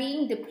 Yeah. That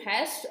being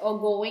depressed or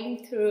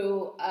going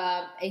through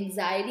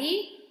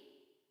anxiety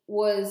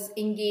was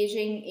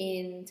engaging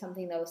in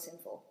something that was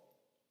sinful.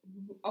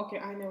 Okay,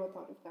 I never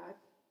thought of that.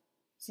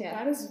 So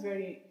that is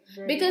very,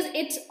 very... Because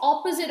it's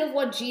opposite of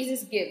what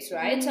Jesus gives,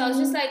 right? So I was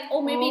just like,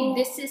 oh, maybe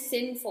this is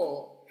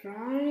sinful.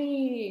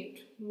 Right.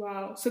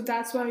 Wow. So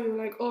that's why you're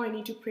like, oh, I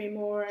need to pray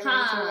more. And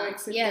I need to like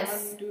sit down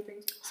and do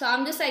things. So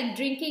I'm just like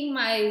drinking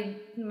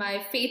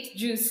my faith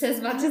juice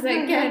as much as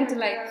I can to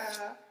like...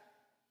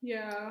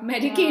 Yeah.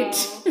 Medicate.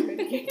 Wow.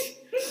 Medicate.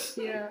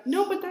 Yeah.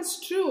 No, but that's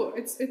true.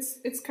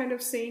 It's kind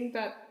of saying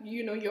that,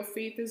 you know, your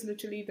faith is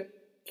literally the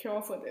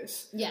cure for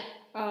this. Yeah.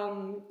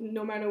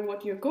 No matter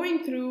what you're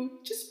going through,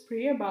 just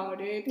pray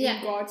about it.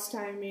 In God's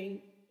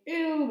timing,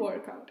 it'll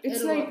work out.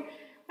 It's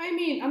I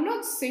mean, I'm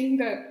not saying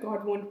that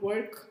God won't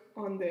work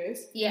on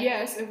this. Yeah.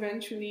 Yes,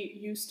 eventually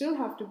you still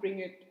have to bring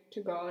it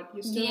to God.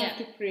 You still have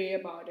to pray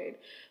about it.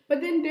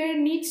 But then there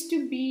needs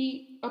to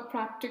be a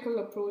practical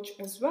approach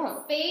as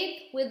well.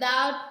 Faith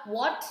without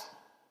what?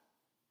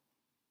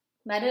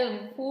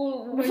 Madam,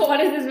 what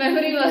is this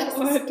memory verse?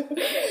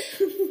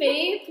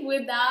 Faith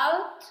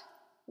without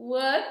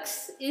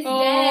works is dead.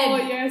 Oh,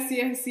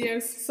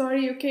 yes.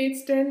 Sorry, okay,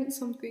 it's 10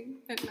 something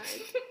at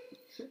night.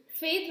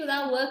 Faith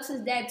without works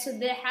is dead. So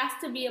there has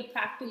to be a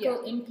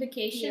practical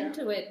implication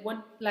to it.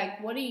 What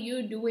are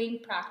you doing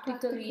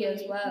practically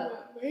as well?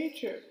 Yeah, very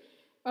true.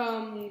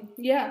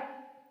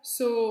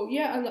 So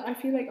I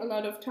feel like a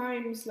lot of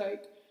times,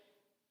 like,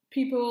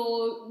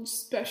 people,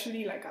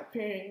 especially like our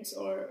parents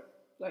or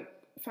like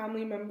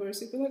family members,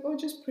 they'll be like, oh,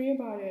 just pray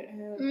about it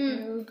and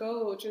it'll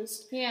go.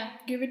 Just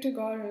give it to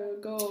God and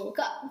it'll go.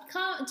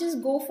 Can't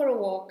just go for a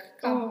walk.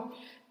 Oh,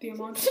 the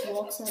amount of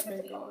walks I've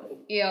been on.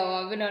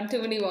 Yo, I've been on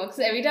too many walks.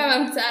 Every time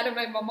I'm sad, I'm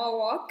like, Mama,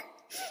 walk.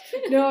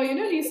 No, you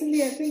know,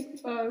 recently I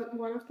think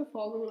one of the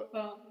followers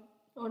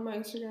on my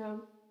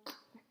Instagram,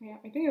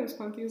 I think it was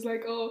Funky, was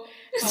like, oh,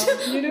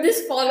 you know...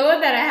 this follower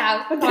that I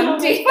have,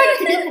 Funky.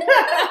 No.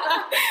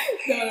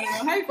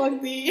 Hi,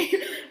 Funky.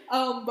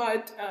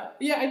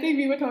 I think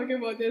we were talking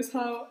about this,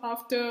 how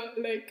after,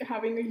 like,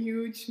 having a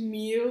huge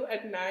meal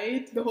at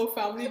night, the whole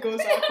family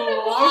goes out for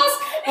walks.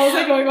 I was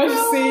like, oh my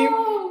gosh, same.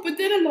 But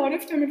then a lot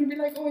of time it will be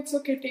like, oh, it's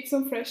okay, take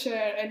some fresh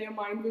air and your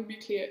mind will be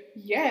clear.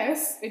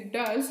 Yes, it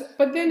does.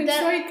 But then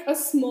it's like a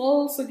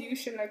small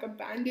solution, like a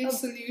bandage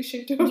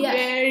solution to a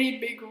very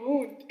big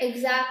wound.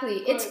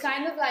 Exactly. It's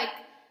kind of like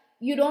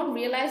you don't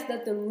realize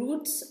that the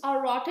roots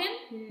are rotten.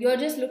 You're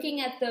just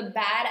looking at the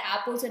bad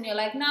apples and you're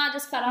like, nah,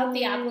 just cut out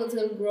the apples,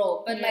 it'll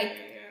grow. But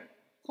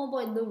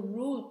homeboy, the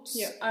roots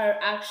are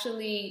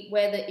actually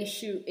where the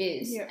issue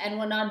is. Yeah. And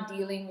we're not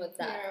dealing with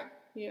that.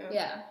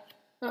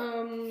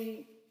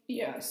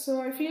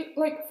 So I feel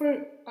like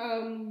for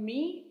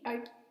me,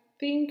 I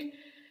think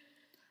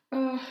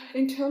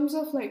in terms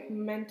of like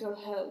mental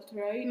health,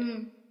 right?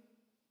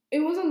 It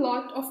was a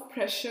lot of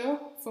pressure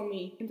for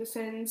me, in the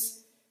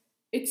sense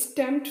it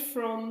stemmed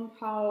from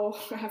how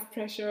I have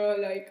pressure,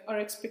 like, or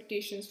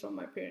expectations from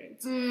my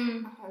parents. I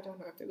don't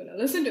know if they're gonna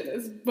listen to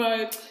this,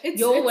 but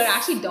we're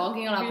actually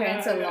dogging on our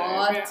parents a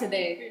lot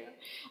today.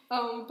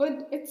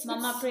 But it's...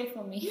 Mama, pray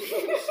for me.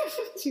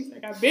 She's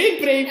like, I've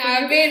been praying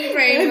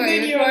for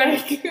you.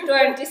 For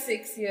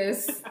 26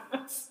 years.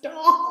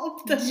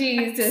 Stop.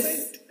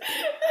 Jesus.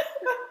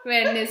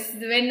 When is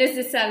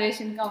the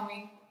salvation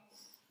coming?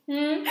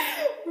 I'm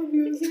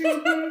losing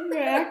my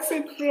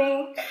accent,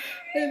 bro.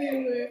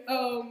 Anyway,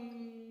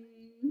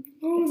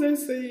 what was I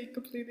saying?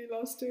 Completely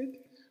lost it.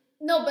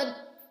 No, but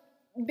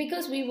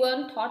because we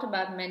weren't taught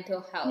about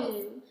mental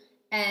health,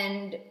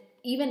 and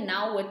even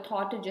now we're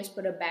taught to just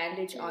put a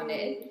bandage on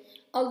it,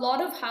 a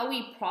lot of how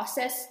we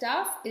process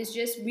stuff is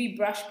just we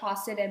brush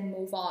past it and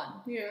move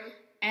on. Yeah.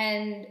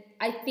 And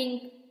I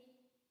think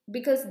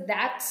because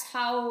that's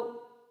how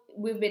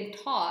we've been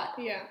taught,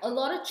 a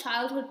lot of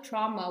childhood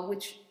trauma,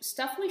 which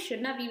stuff we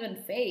shouldn't have even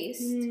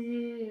faced,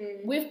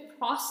 we've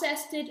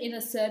processed it in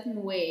a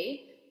certain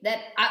way that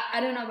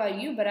I don't know about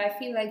you, but I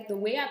feel like the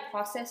way I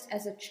processed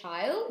as a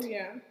child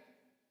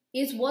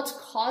is what's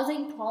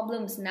causing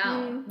problems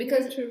now.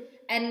 Because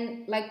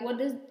and like what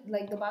is,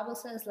 like the Bible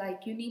says,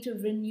 like you need to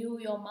renew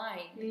your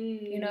mind.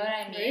 You know what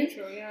I mean? Very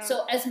true, yeah.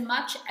 So as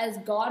much as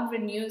God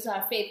renews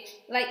our faith,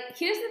 like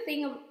here's the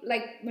thing of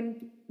like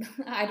when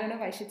I don't know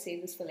if I should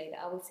say this for later.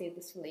 I will save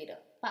this for later.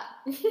 But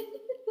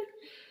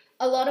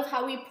a lot of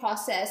how we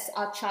process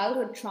our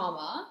childhood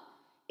trauma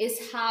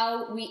is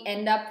how we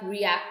end up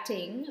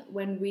reacting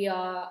when we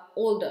are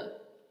older,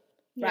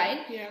 right?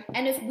 Yeah.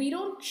 And if we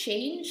don't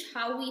change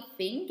how we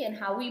think and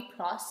how we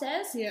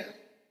process,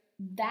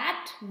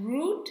 that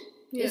root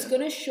is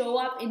going to show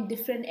up in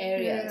different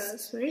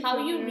areas.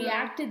 How you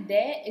reacted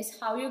there is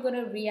how you're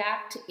going to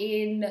react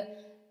in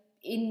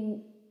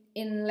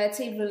let's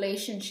say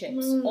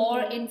relationships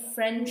or in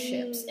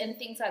friendships and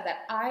things like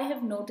that. I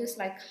have noticed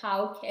like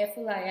how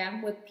careful I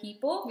am with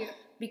people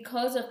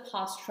because of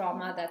past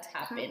trauma that's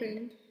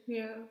happened.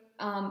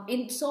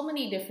 In so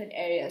many different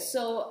areas.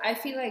 So I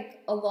feel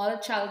like a lot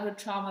of childhood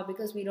trauma,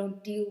 because we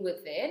don't deal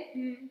with it,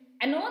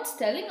 and no one's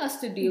telling us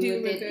to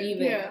deal with it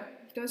even. Yeah,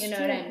 that's you know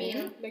true. what I mean?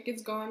 Yeah. Like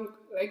it's gone,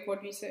 like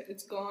what we said,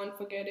 it's gone,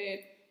 forget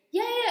it.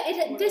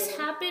 This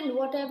happened,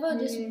 whatever,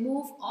 just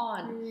move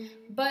on.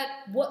 But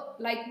what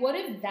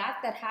if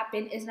that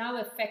happened is now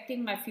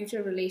affecting my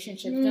future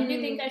relationships? Don't you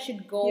think I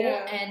should go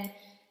and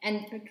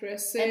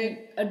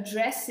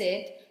address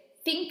it,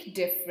 think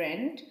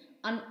different,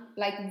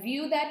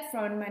 view that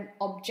from an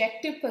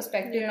objective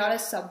perspective, not a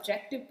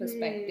subjective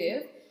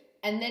perspective,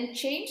 and then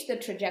change the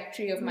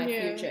trajectory of my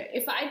future?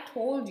 If I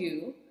told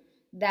you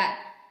that,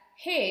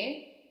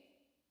 hey,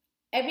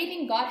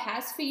 everything God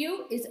has for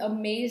you is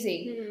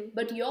amazing,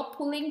 but you're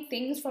pulling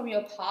things from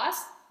your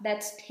past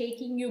that's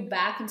taking you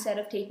back instead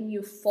of taking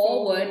you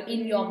forward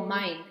in your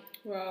mind.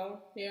 Wow,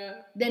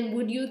 yeah. Then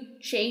would you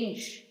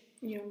change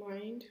your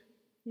mind?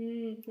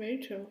 Very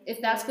true. If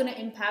that's going to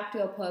impact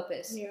your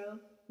purpose.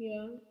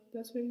 Yeah,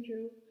 that's very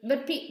true.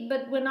 But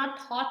we're not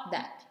taught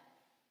that.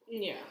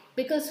 Yeah.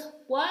 Because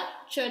what?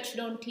 Church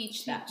don't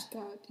teach that.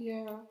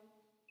 Yeah.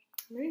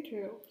 Very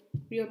true.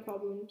 Real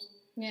problems.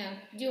 Yeah.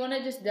 Do you want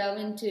to just delve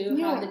into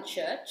how the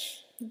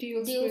church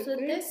deals with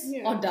this?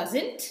 Yeah. Or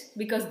doesn't?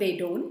 Because they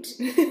don't.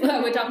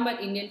 We're talking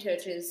about Indian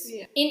churches.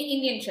 Yeah. In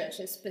Indian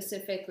churches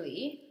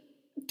specifically.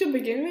 To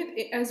begin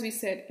with, as we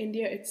said,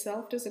 India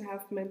itself doesn't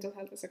have mental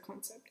health as a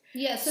concept.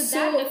 Yeah, so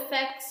that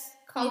affects,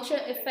 culture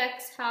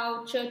affects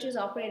how churches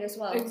operate as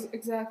well.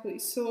 Exactly.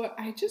 So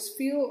I just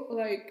feel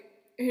like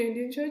in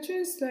Indian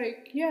churches,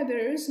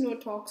 there is no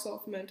talks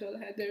of mental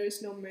health. There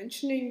is no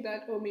mentioning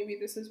that, oh, maybe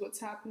this is what's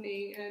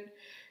happening and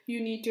you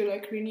need to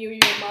renew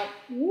your mind.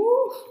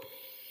 Woo!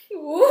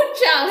 Woo,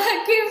 child,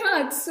 that came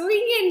out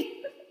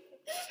swinging.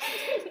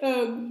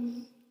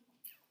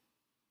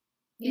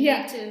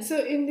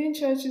 So Indian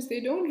churches, they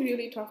don't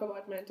really talk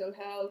about mental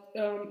health.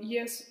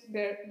 Yes,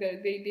 they're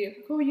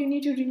like, oh, you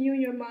need to renew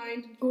your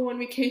mind, go on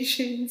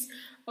vacations,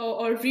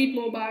 or read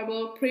more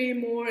Bible, pray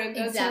more, and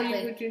that's how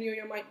you would renew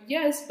your mind.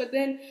 Yes, but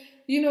then,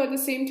 at the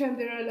same time,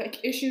 there are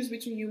issues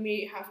which you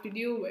may have to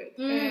deal with,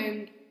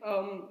 and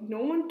no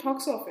one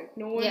talks of it.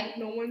 No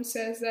one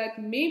says that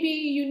maybe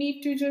you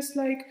need to just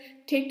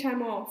take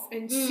time off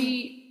and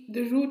see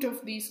the root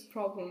of these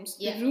problems,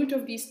 the root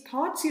of these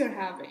thoughts you're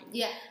having,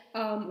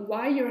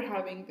 why you're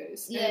having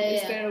this, and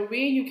is there a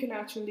way you can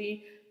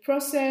actually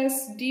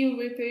process, deal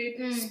with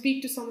it,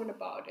 speak to someone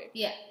about it?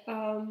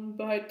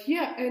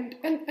 And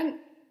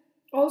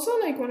also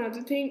one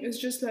other thing is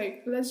just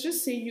let's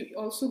just say you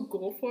also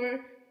go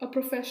for a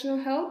professional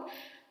help.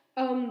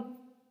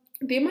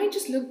 They might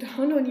just look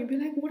down on you, be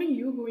like, what are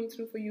you going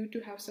through for you to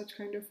have such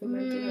kind of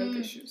mental health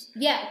issues?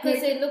 Yeah,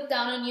 because they look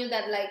down on you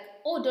that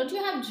oh, don't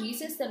you have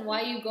Jesus? Then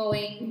why are you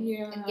going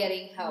and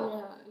getting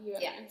help?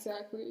 Yeah,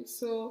 exactly.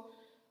 So,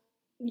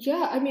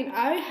 I mean,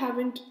 I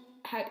haven't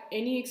had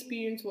any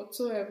experience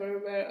whatsoever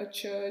where a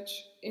church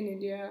in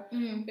India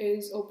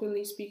is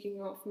openly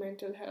speaking of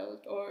mental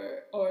health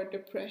or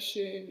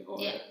depression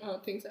or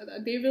things like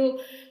that.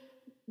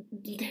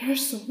 There are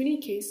so many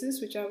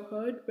cases which I've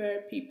heard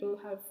where people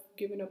have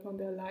given up on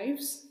their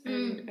lives,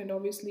 and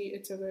obviously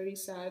it's a very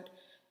sad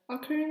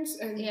occurrence,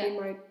 and they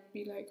might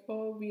be like,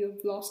 oh, we have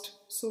lost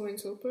so and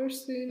so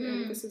person,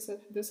 and this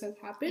has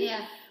happened.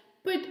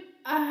 But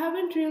I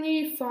haven't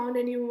really found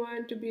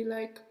anyone to be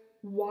like,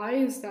 why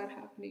is that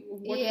happening?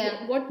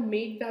 What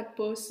made that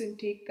person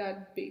take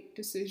that big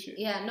decision?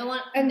 No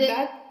one, and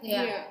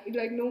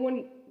no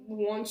one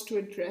wants to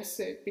address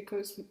it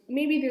because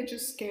maybe they're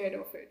just scared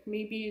of it.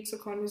 Maybe it's a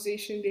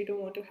conversation they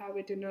don't want to have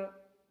it in a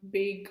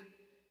big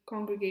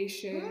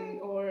congregation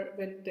or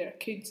when they're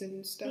kids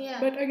and stuff.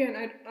 But again,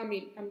 I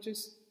mean, I'm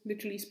just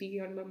literally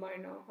speaking on my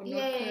mind now. I'm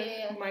not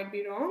correct. Might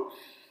be wrong,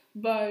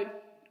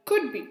 but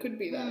could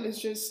be that. It's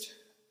just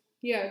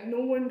no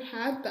one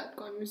had that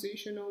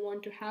conversation or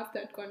want to have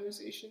that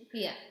conversation.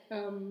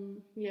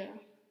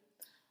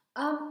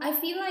 I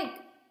feel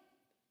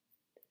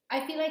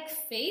like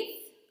faith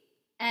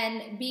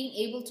and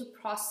being able to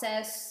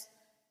process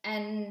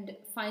and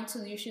find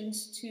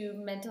solutions to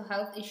mental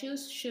health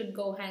issues should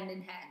go hand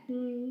in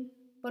hand.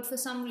 But for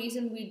some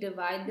reason we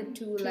divide the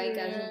two as if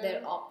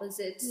they're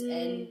opposites,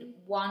 and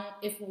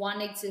if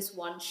one exists,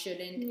 one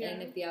shouldn't,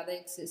 and if the other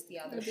exists, the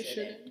other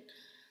shouldn't.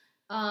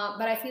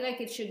 But I feel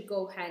like it should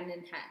go hand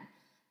in hand.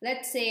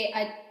 Let's say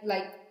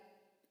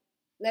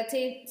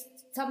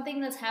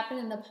something that's happened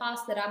in the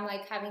past that I'm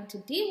having to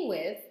deal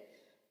with,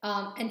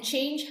 and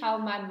change how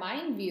my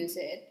mind views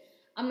it.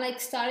 I'm like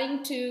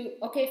starting to,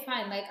 okay,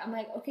 fine. Like, I'm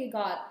like, okay,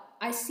 God,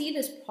 I see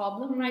this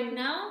problem right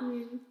now,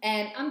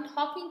 and I'm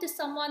talking to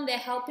someone, they're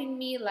helping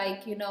me,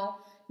 like, you know,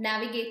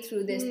 navigate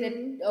through this.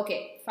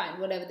 Okay, fine,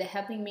 whatever, they're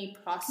helping me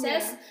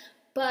process,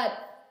 but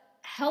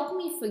help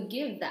me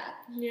forgive that.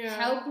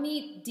 Help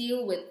me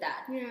deal with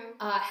that.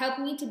 Help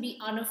me to be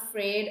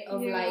unafraid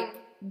of like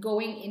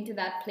going into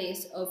that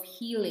place of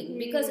healing,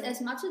 because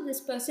as much as this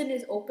person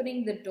is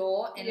opening the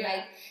door and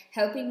like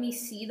helping me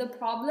see the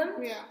problem,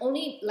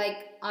 only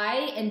like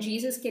I and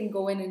Jesus can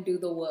go in and do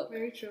the work.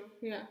 Very true.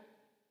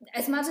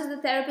 As much as the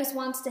therapist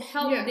wants to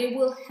help, they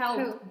will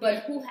help, but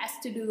who has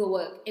to do the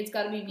work? It's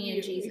got to be me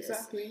and Jesus.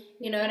 Exactly.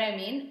 You know what I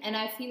mean? And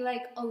I feel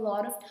like a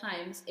lot of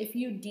times, if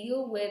you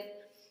deal with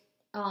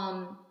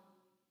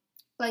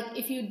like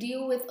if you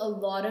deal with a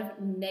lot of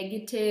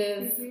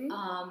negative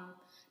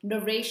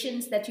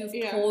narrations that you've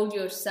told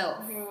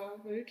yourself.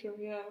 Very true.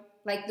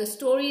 Like the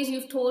stories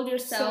you've told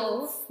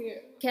yourself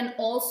can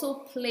also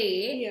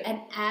play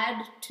and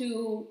add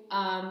to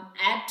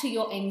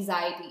your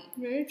anxiety.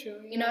 Very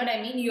true. You know what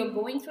I mean? You're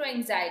going through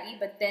anxiety,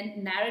 but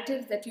then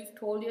narratives that you've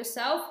told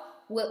yourself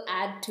will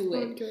add to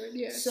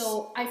it.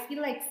 So I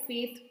feel like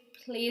faith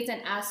plays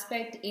an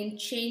aspect in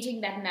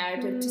changing that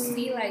narrative to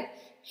see like,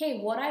 hey,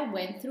 what I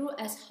went through,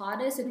 as hard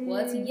as it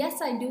was,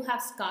 yes, I do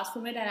have scars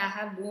from it and I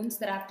have wounds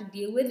that I have to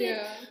deal with it,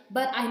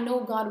 but I know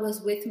God was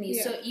with me.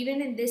 So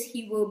even in this,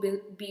 He will be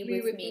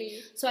with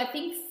me. So I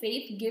think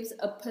faith gives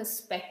a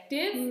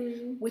perspective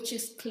which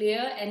is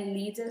clear and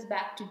leads us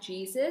back to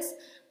Jesus,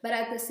 but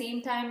at the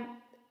same time,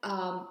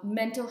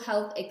 mental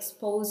health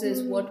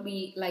exposes what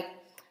we like,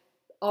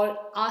 or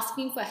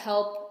asking for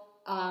help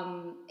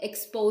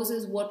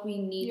exposes what we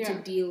need to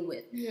deal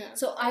with.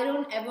 So I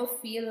don't ever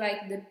feel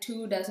like the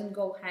two doesn't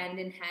go hand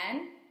in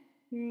hand.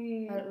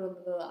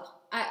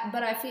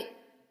 But I feel,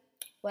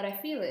 what I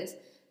feel is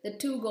the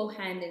two go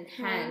hand in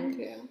hand.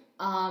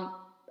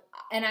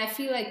 And I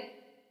feel like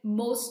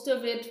most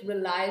of it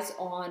relies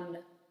on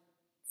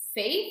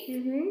faith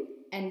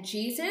and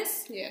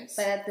Jesus,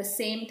 but at the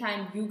same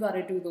time you got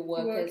to do the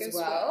work as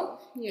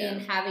well in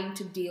having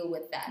to deal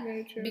with that.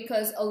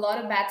 Because a lot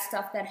of bad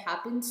stuff that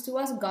happens to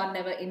us, God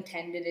never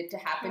intended it to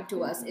happen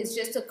to us. It's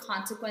just a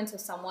consequence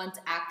of someone's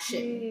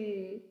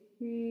action.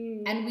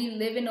 And we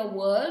live in a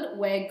world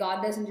where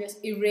God doesn't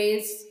just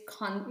erase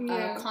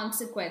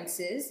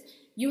consequences.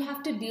 You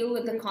have to deal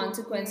with the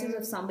consequences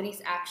of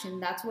somebody's action.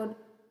 That's what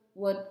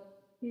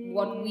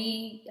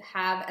we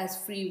have as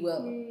free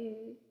will.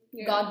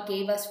 God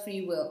gave us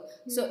free will.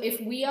 So if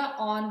we are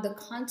on the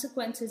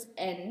consequences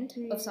end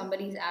of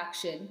somebody's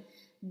action,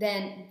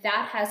 then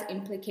that has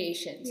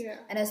implications.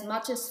 And as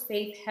much as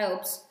faith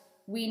helps,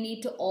 we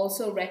need to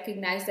also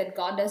recognize that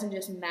God doesn't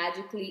just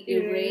magically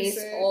erase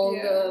all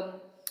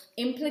the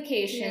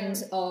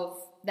implications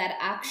of that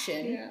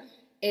action.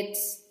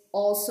 It's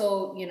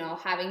also, you know,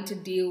 having to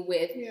deal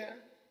with,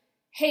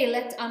 hey,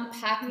 let's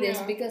unpack this,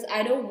 because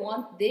I don't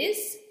want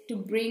this to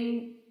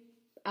bring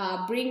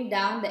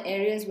down the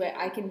areas where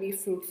I can be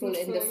fruitful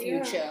in the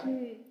future.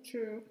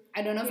 True.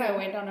 I don't know if I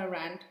went on a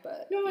rant,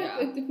 but no,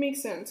 it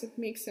makes sense. It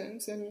makes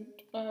sense, and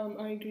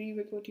I agree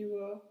with what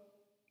you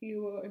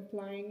were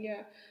implying.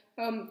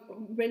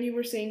 When you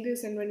were saying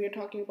this, and when we're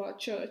talking about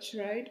church,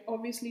 right?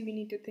 Obviously, we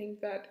need to think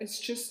that it's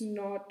just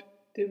not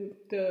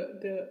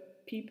the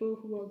people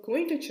who are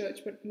going to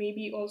church, but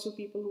maybe also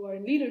people who are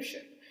in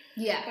leadership.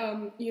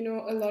 You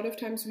know, a lot of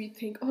times we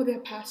think, oh, they're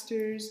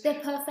pastors, they're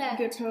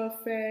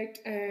perfect,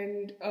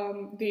 and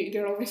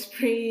they're always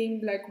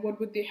praying. Like, what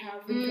would they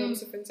have in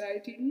terms of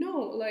anxiety? No,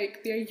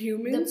 like, they're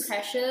humans. The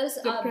pressures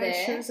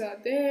are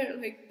there.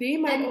 Like, they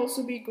might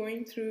also be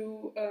going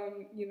through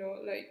you know,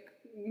 like,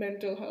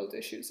 mental health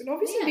issues, and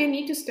obviously they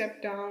need to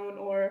step down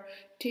or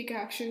take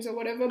actions or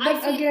whatever.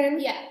 But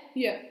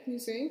you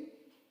see.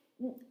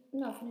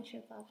 No, finish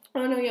your thought.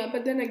 Oh no,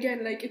 but then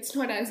again, like, it's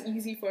not as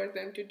easy for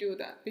them to do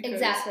that because,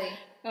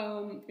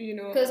 you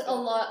know, because a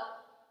lot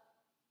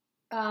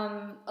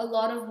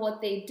of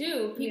what they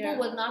do, people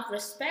will not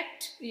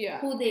respect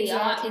who they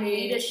are in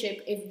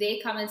leadership if they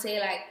come and say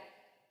like,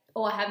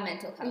 oh, I have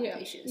mental health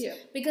issues,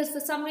 because for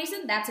some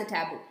reason that's a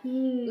taboo.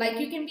 Like,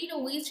 you can be in a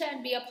wheelchair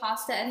and be a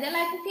pastor, and they're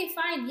like, okay,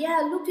 fine,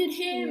 look at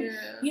him,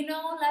 you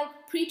know,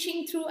 like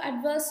preaching through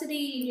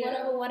adversity,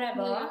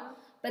 whatever.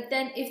 But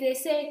then if they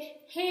say,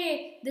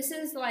 hey, this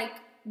is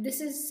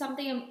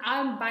something,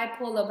 I'm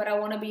bipolar, but I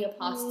want to be a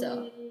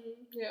pastor.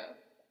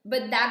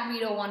 But that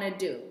we don't want to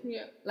do.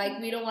 Like,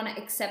 we don't want to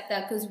accept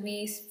that because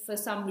we, for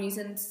some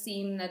reason,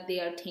 seem that they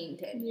are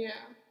tainted.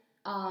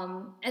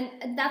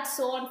 And that's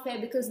so unfair,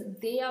 because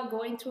they are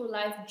going through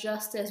life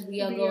just as we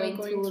are going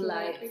through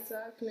life.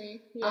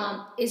 Exactly.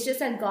 It's just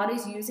that God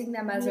is using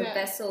them as a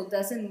vessel.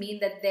 Doesn't mean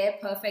that they're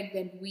perfect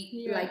than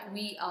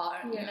we are.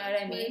 You know what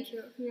I mean?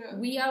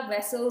 We are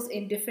vessels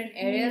in different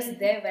areas.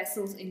 They're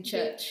vessels in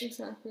church.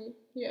 Exactly.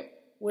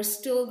 We're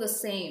still the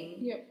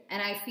same.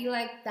 And I feel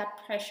like that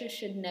pressure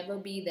should never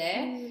be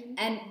there.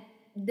 And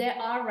there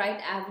are right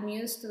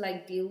avenues to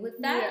like deal with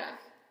that.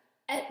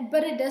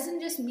 But it doesn't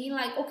just mean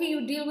like, okay,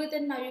 you deal with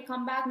it, now you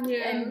come back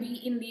and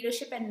be in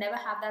leadership and never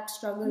have that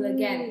struggle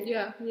again.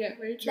 Yeah,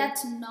 very true.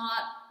 That's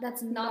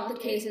not the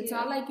case. It's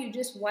not like you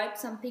just wipe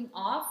something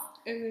off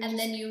and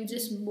then you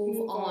just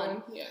move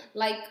on. Yeah.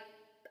 Like,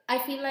 I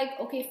feel like,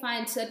 okay,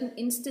 fine, certain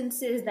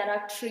instances that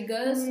are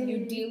triggers,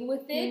 you deal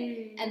with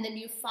it, and then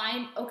you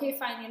find, okay,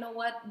 fine, you know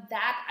what,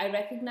 that, I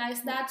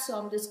recognize that, so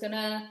I'm just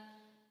gonna,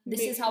 this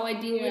is how I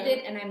deal with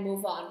it, and I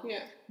move on.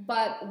 Yeah.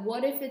 But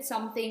what if it's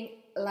something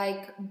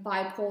like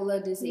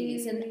bipolar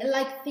disease and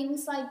like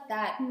things like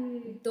that?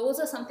 Those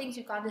are some things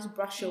you can't just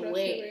brush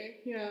away.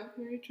 Yeah,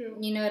 very true.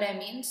 You know what I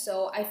mean?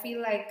 So I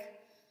feel like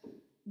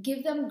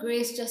give them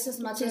grace just as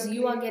much as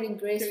you are getting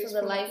grace for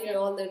the life you're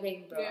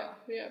living, bro.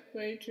 Yeah,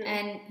 very true.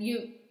 And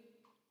you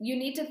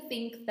need to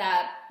think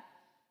that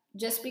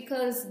just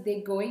because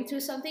they're going through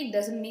something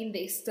doesn't mean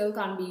they still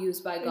can't be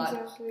used by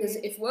God. Because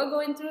if we're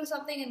going through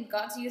something and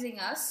God's using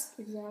us,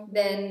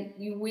 then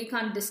we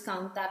can't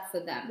discount that for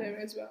them. There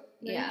as well.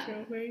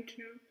 Very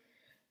true.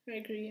 I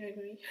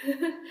agree.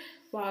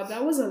 Wow,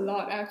 that was a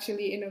lot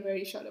actually in a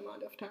very short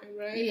amount of time,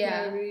 right?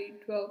 Yeah.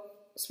 Well,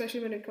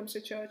 especially when it comes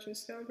to church and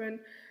stuff. And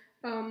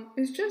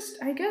it's just,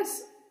 I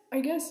guess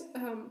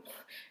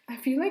I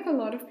feel like a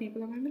lot of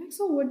people are like,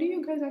 so what do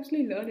you guys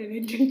actually learn in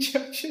Indian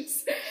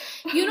churches?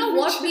 You know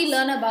what we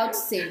learn about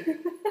sin?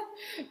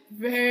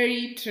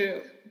 Very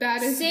true.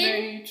 That is sin,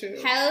 very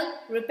true. Hell,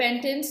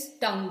 repentance,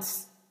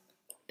 tongues.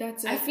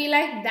 That's it. I feel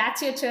like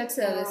that's your church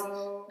service.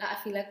 Wow. I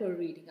feel like we're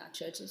reading our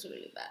churches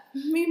really bad.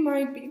 We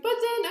might be. But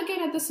then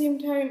again, at the same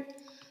time,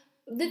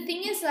 the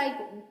thing is, like,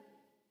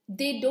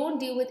 they don't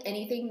deal with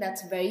anything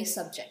that's very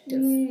subjective.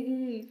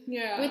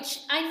 Yeah. Which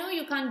I know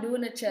you can't do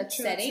in a church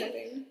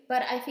setting.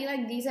 But I feel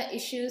like these are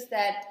issues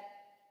that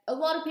a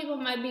lot of people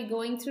might be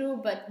going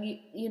through, but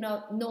you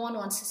know, no one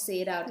wants to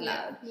say it out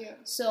loud. Yeah.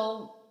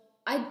 So,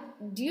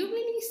 do you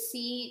really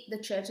see the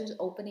churches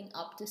opening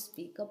up to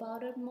speak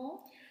about it more?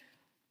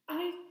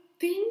 I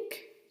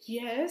think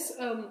yes.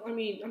 I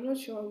mean, I'm not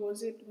sure.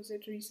 Was it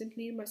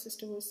recently? My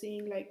sister was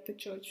saying like the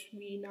church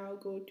we now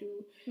go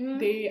to,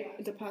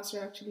 the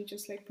pastor actually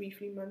just like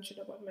briefly mentioned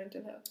about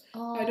mental health.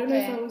 I don't know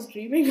if I was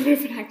dreaming or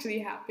if it actually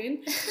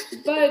happened.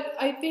 But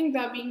I think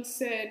that being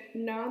said,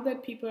 now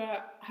that people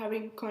are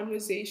having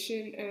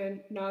conversation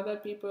and now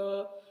that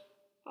people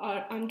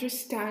are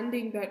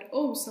understanding that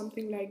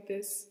something like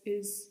this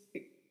is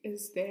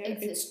there,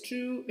 it's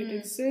true, it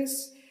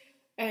exists,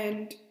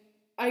 and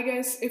I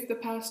guess if the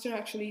pastor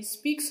actually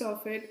speaks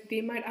of it,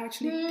 they might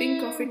actually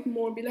think of it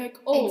more, be like,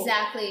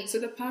 exactly. So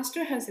the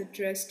pastor has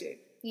addressed it.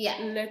 Yeah.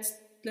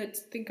 Let's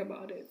think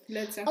about it.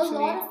 Let's actually. A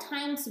lot of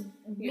times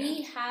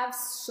we have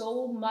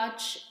so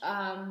much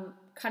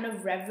kind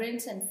of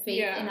reverence and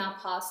faith in our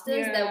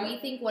pastors that we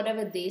think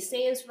whatever they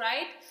say is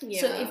right. Yeah.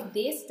 So if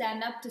they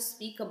stand up to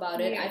speak about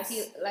it, I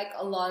feel like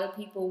a lot of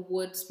people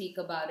would speak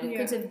about it.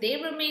 Because if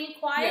they remain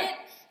quiet,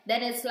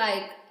 then it's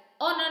like,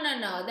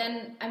 no.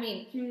 Then, I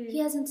mean, he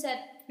hasn't said.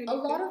 A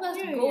lot of us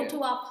go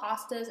to our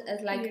pastors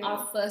as like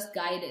our first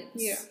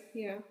guidance.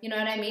 Yeah. You know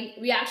what I mean?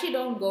 We actually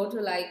don't go to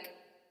like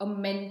a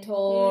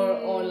mentor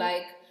or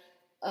like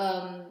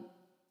a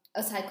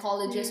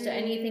psychologist or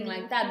anything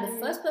like that. The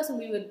first person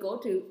we would go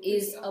to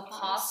is a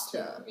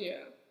pastor.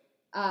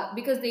 Yeah.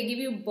 Because they give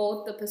you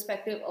both the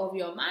perspective of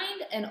your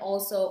mind and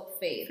also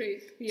faith.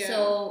 Yeah.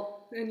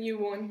 So, and you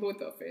want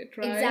both of it,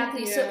 right?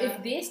 Exactly. Yeah. So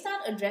if they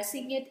start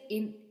addressing it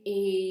in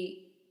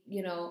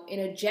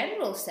a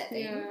general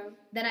setting,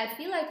 then I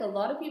feel like a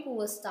lot of people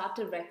will start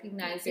to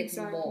recognize it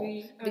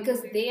more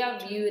because they are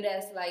viewed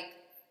as like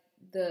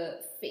the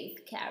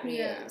faith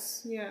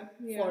carriers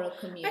for a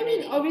community. I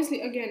mean,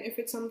 obviously, again, if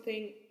it's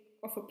something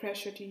of a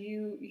pressure to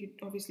you, you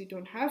obviously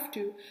don't have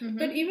to.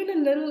 But even a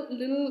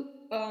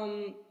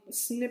little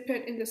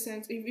snippet in the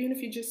sense, even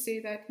if you just say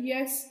that,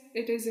 yes,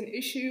 it is an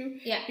issue.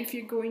 If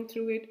you're going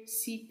through it,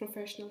 seek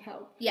professional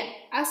help.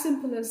 As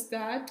simple as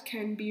that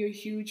can be a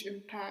huge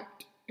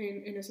impact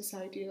in a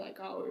society like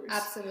ours.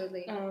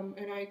 Absolutely.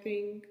 And I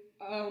think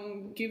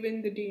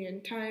given the day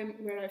and time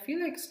where I feel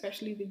like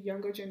especially the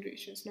younger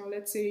generations, now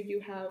let's say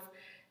you have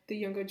the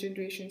younger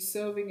generation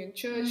serving in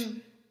church,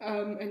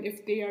 and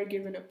if they are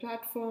given a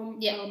platform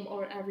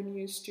or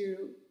avenues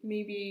to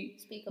maybe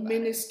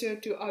minister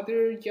to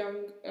other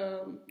young,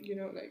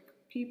 like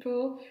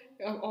people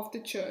of the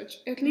church,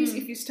 at least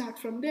if you start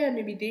from there,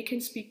 maybe they can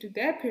speak to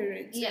their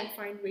parents and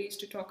find ways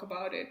to talk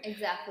about it.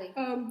 Exactly.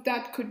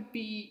 That could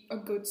be a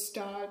good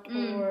start.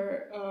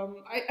 Or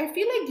I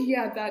feel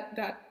like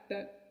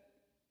that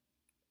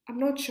I'm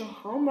not sure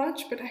how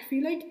much, but I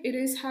feel like it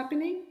is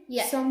happening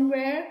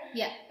somewhere.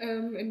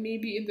 And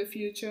maybe in the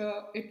future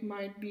it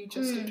might be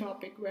just a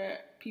topic where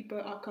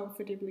people are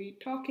comfortably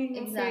talking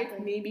of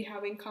it, maybe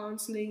having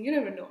counseling. You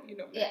never know.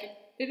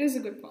 It is a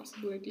good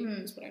possibility.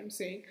 Is what I'm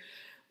saying.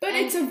 But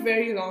it's a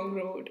very long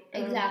road.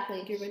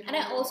 Exactly. And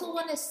I also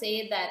want to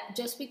say that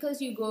just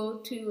because you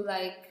go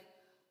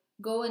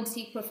and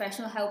seek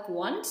professional help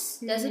once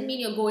doesn't mean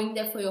you're going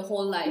there for your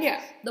whole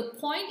life. The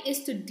point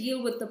is to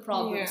deal with the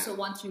problem. So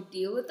once you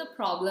deal with the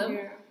problem,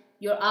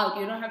 you're out.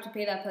 You don't have to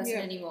pay that person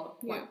anymore.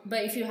 Yeah.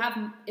 But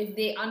if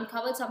they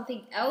uncovered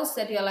something else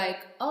that you're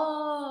like,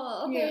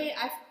 oh, okay,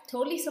 I've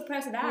totally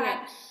suppressed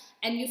that,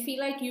 and you feel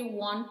like you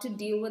want to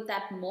deal with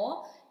that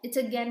more, it's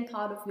again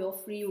part of your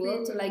free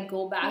will to like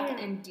go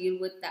back and deal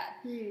with that.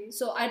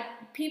 So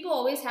people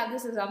always have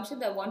this assumption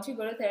that once you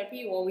go to therapy,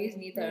 you always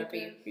need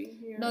therapy.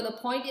 No, the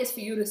point is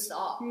for you to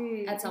stop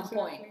at some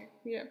point.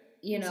 Yeah.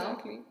 You know,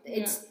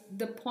 it's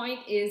the point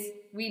is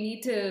we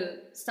need to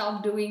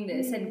stop doing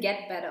this and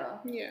get better.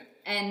 Yeah.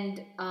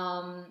 And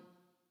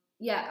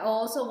I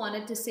also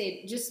wanted to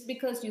say, just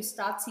because you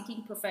start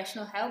seeking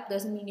professional help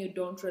doesn't mean you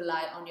don't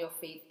rely on your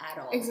faith at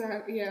all.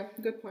 Exactly. Yeah.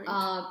 Good point.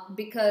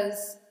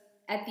 Because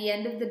at the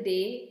end of the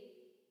day,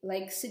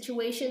 like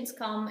situations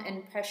come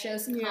and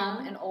pressures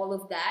come and all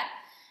of that.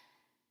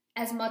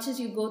 As much as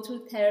you go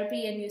through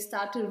therapy and you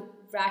start to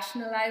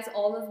rationalize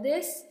all of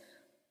this,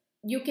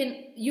 you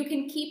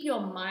can keep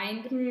your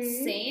mind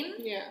sane.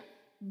 Yeah.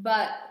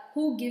 But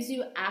who gives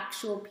you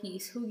actual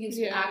peace? Who gives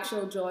you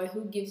actual joy?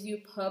 Who gives you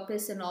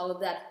purpose and all of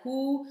that?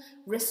 Who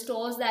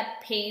restores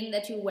that pain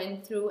that you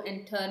went through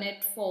and turn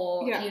it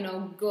for,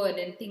 good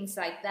and things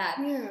like that?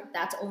 Yeah.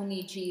 That's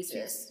only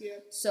Jesus. Yeah.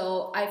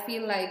 So I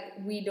feel like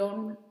we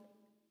don't,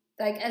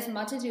 like, as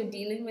much as you're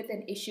dealing with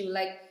an issue,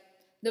 like,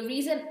 the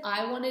reason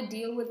I want to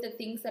deal with the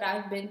things that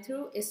I've been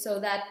through is so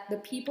that the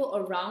people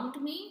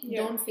around me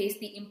don't face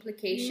the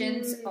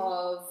implications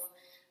of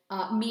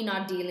me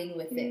not dealing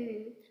with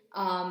it.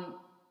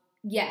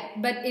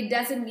 But it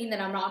doesn't mean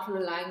that I'm not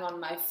relying on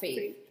my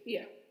faith.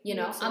 Yeah.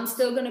 I'm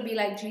still going to be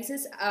like,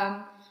 Jesus,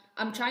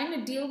 I'm trying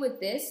to deal with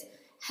this.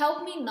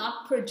 Help me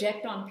not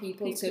project on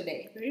people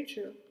today. Very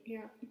true.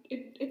 Yeah.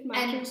 It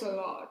matters a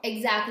lot.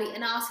 Exactly.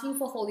 And asking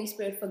for Holy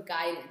Spirit for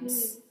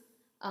guidance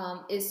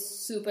is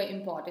super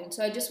important.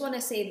 So I just want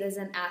to say there's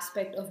an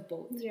aspect of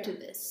both to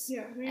this.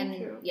 Yeah, very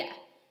true. Yeah.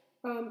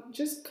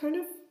 Just kind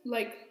of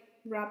like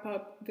wrap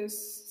up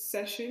this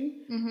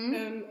session,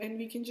 and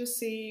we can just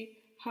say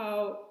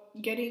how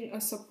getting a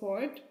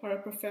support or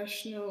a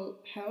professional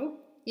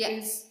help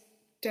is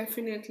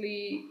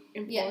definitely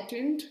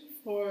important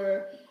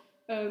for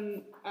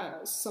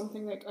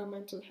something like our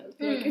mental health.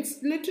 Like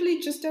it's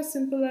literally just as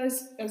simple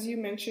as you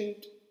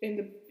mentioned in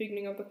the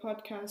beginning of the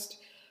podcast.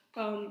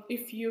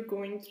 If you're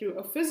going through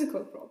a physical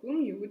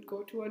problem, you would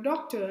go to a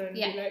doctor and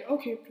be like,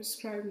 okay,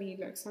 prescribe me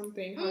like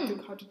something,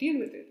 how to deal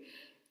with it.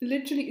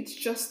 Literally, it's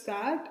just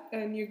that,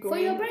 and you're going... For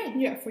your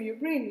brain. Yeah, for your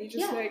brain. You're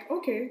just like,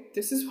 okay,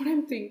 this is what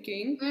I'm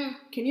thinking.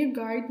 Can you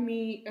guide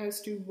me as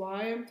to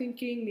why I'm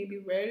thinking, maybe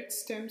where it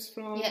stems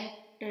from? Yeah.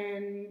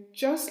 And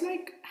just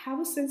like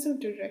have a sense of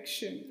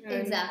direction.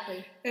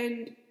 Exactly.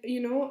 And,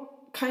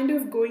 kind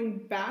of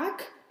going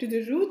back to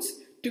the roots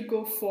to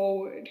go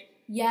forward.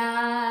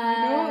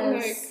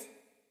 Yes. Like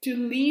to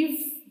leave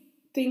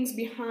things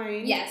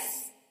behind.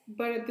 Yes.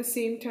 But at the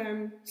same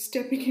time,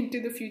 stepping into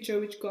the future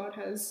which God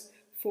has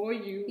for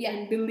you,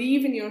 and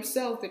believe in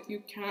yourself that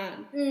you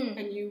can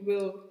and you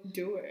will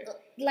do it.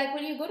 Like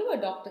when you go to a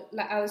doctor,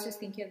 like I was just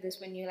thinking of this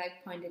when you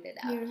like pointed it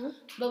out.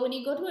 But when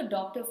you go to a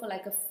doctor for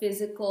like a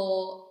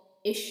physical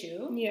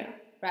issue,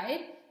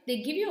 right?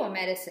 They give you a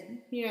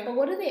medicine. But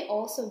what do they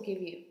also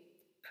give you?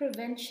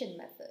 Prevention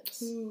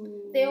methods.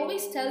 They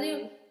always tell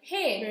you,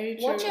 hey,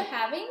 what you're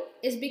having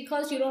is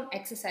because you don't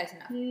exercise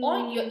enough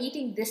or you're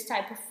eating this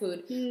type of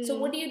food. So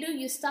what do?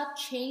 You start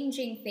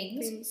changing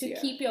things to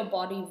keep your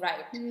body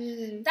right.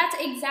 That's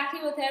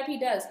exactly what therapy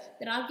does.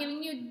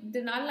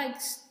 They're not like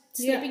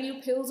slipping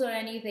you pills or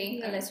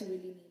anything unless you really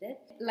need it.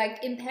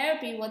 Like in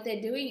therapy, what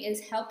they're doing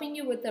is helping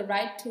you with the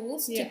right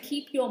tools to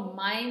keep your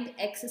mind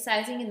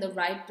exercising in the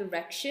right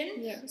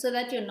direction so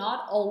that you're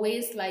not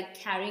always like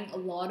carrying a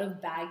lot of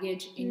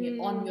baggage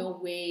on your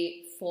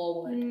way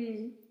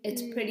forward.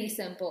 It's pretty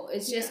simple.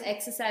 It's just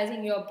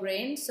exercising your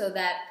brain so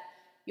that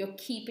you're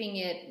keeping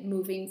it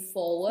moving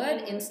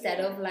forward instead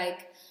of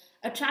like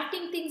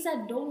attracting things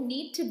that don't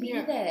need to be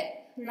there.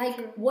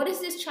 Like, what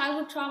is this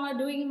childhood trauma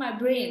doing in my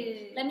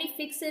brain? Let me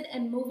fix it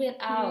and move it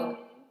out.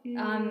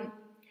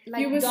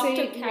 Like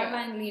Dr.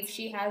 Caroline Leaf,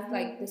 she has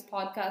like this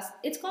podcast.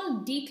 It's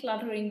called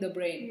Decluttering the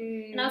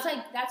Brain. And I was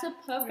like, that's a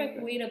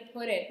perfect way to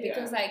put it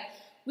because like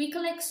we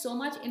collect so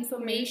much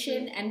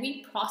information and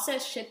we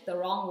process shit the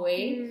wrong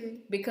way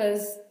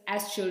because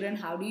as children,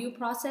 how do you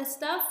process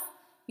stuff?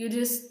 You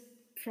just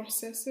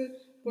process it.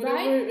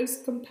 Whatever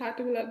is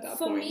compatible at that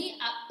point. For me,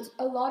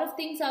 a lot of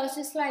things I was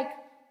just like,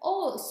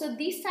 oh, so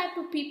these type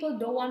of people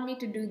don't want me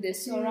to do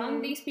this. So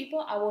around these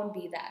people, I won't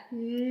be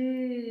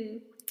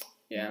that.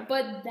 Yeah.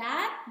 But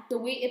the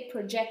way it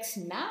projects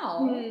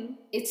now,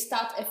 it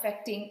starts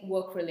affecting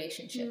work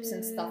relationships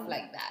and stuff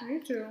like that. Very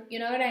true. You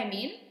know what I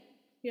mean?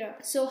 Yeah.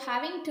 So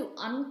having to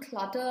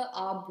unclutter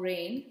our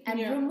brain and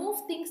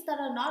remove things that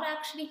are not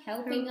actually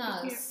helping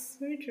us.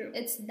 Yeah. Very true.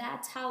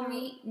 That's how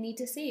we need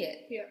to see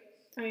it. Yeah,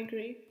 I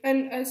agree.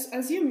 And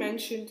as you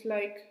mentioned,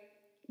 like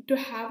to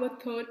have a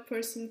third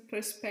person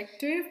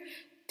perspective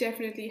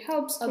definitely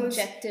helps.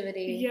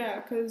 Objectivity. Yeah,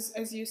 because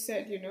as you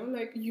said,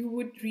 like you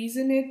would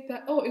reason it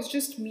that, oh, it's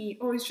just me,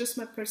 oh, it's just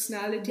my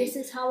personality. This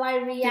is how I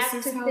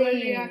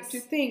react to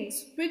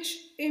things. Which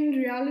in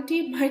reality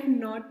might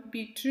not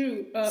be true.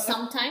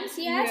 Sometimes,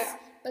 yes,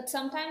 but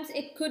sometimes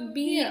it could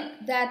be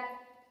that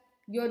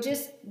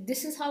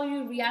this is how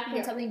you react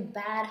when something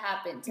bad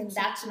happens, and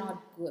that's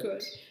not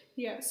good.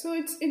 Yeah, so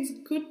it's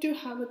good to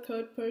have a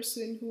third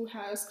person who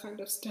has kind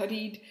of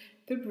studied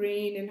the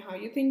brain and how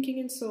you're thinking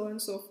and so on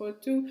and so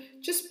forth, to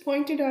just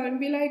point it out and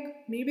be like,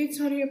 maybe it's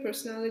not your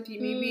personality,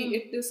 maybe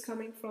it is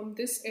coming from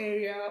this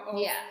area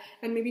of,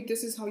 and maybe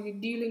this is how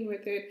you're dealing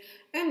with it.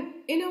 And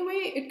in a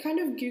way, it kind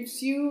of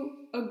gives you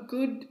a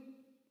good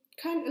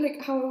kind of,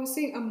 like how I was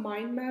saying, a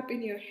mind map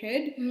in your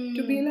head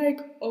to be like,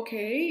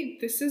 okay,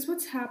 this is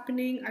what's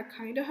happening, I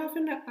kind of have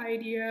an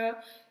idea,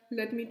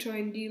 let me try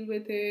and deal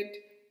with it.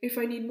 If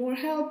I need more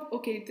help,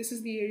 okay, this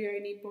is the area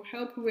I need more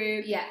help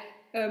with. Yeah.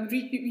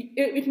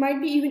 It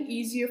might be even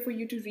easier for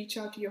you to reach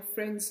out to your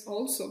friends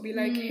also. Be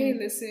like, hey,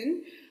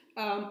 listen,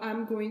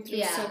 I'm going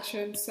through such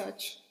and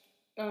such,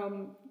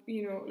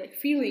 like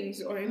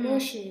feelings or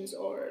emotions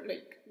or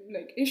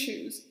like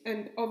issues.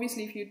 And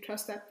obviously, if you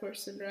trust that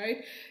person,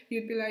 right,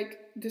 you'd be like,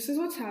 this is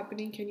what's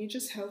happening. Can you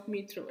just help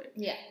me through it?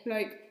 Yeah.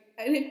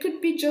 And it could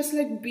be just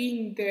like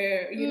being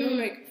there,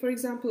 like, for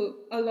example,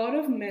 a lot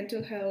of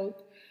mental health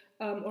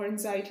or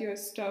anxiety or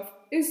stuff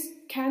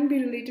can be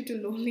related to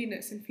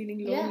loneliness and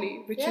feeling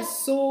lonely, which is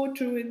so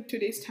true in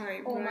today's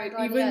time, right?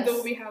 God, even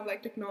though we have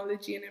like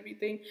technology and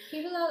everything,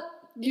 people are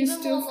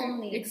still feel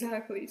lonely.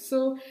 Exactly.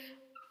 So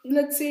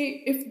let's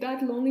say if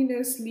that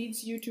loneliness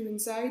leads you to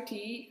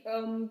anxiety,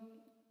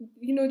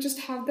 just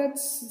have that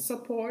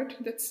support,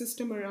 that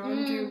system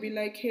around you. Be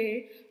like,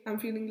 hey, I'm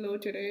feeling low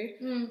today.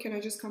 Can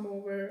I just come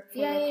over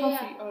for a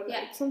coffee or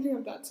like something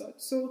of that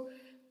sort? So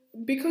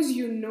because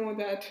you know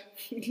that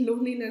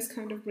loneliness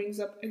kind of brings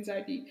up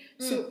anxiety.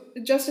 So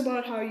just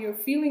about how you're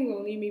feeling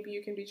lonely, maybe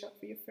you can reach out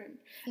for your friend.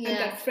 And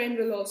that friend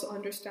will also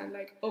understand,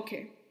 like,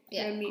 okay,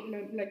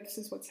 this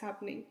is what's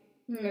happening.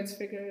 Let's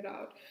figure it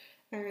out.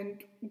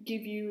 And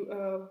give you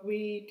a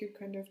way to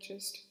kind of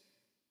just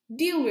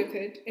deal with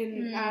it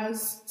in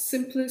as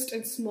simplest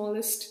and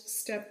smallest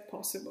step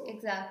possible.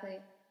 Exactly.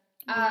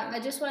 I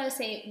just want to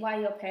say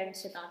why your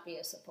parents should not be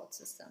a support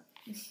system.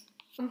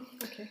 Oh,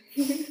 okay.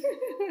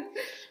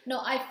 No,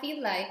 I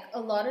feel like a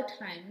lot of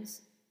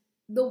times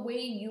the way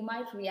you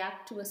might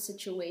react to a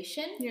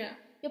situation,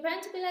 your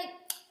parents will be like,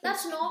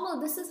 that's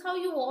normal, this is how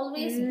you've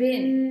always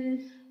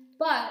been.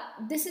 But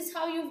this is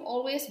how you've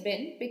always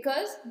been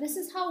because this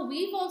is how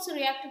we've also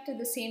reacted to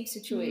the same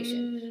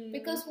situation.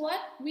 Because what?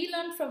 We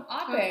learned from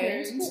our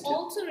parents who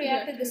also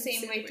reacted the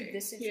same way to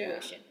this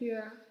situation.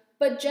 Yeah.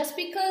 But just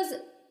because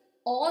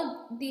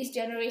all these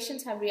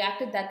generations have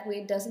reacted that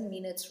way doesn't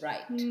mean it's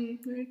right.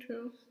 Very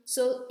true.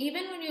 So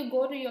even when you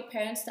go to your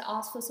parents to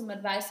ask for some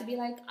advice, to be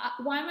like,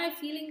 why am I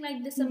feeling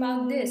like this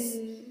about this?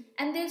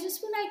 And they'll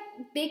just be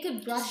like, they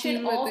could brush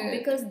it off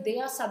because they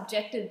are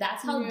subjective.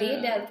 That's how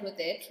they dealt with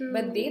it. True.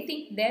 But they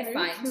think they're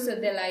fine. True. So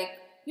they're like,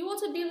 you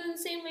also deal in the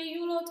same way,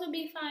 you'll also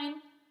be fine.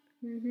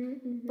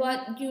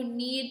 But you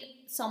need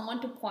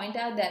someone to point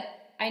out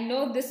that, I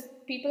know this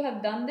people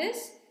have done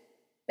this,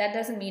 that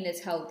doesn't mean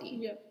it's healthy.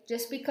 Yeah.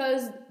 Just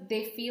because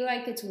they feel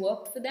like it's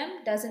worked for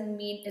them doesn't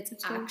mean it's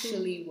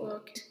actually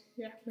worked.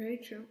 Yeah, very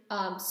true.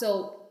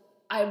 So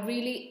I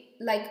really,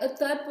 like, a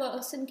third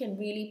person can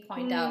really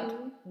point out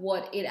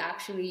what it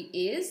actually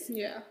is.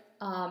 Yeah.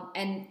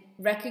 And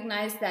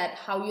recognize that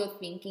how you're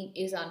thinking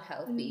is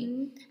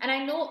unhealthy. And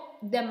I know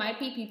there might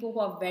be people who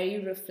are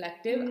very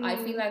reflective. I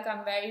feel like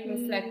I'm very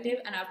reflective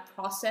and I've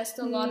processed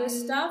a lot of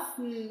stuff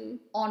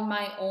on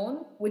my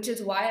own, which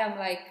is why I'm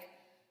like,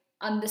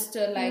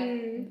 understood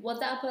like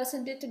what that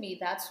person did to me,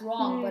 that's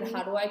wrong, but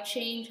how do I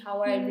change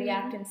how I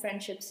react in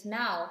friendships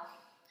now?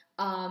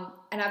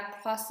 And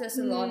I've processed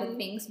a lot of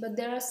things, but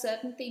there are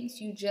certain things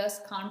you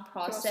just can't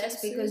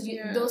process because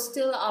those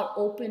still are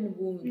open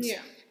wounds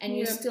and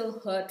you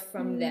still hurt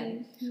from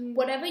them.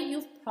 Whatever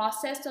you've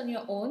processed on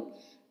your own,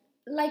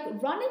 like,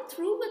 run it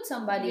through with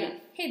somebody.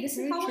 Hey, this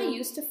is how I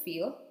used to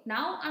feel.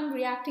 Now I'm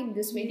reacting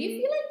this way. Do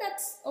you feel like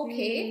that's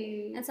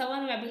okay? And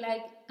someone might be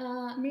like,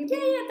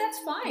 yeah, that's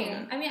fine.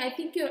 Yeah. I mean, I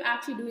think you're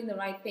actually doing the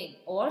right thing.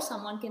 Or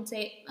someone can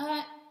say,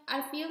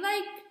 I feel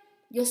like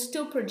you're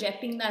still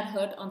projecting that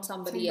hurt on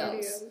somebody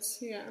else.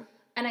 Yeah.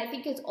 And I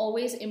think it's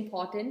always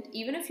important,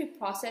 even if you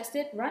processed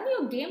it, run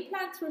your game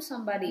plan through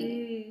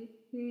somebody.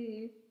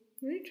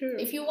 Very true.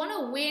 If you want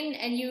to win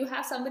and you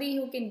have somebody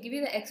who can give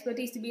you the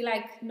expertise to be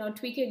like, no,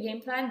 tweak your game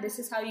plan. This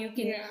is how you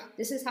can.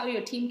 This is how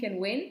your team can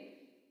win.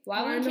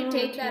 Why won't you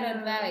take that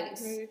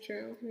advice? Very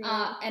true.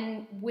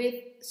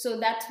 So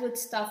that's with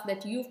stuff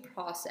that you've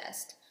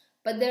processed.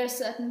 But there are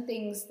certain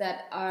things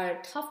that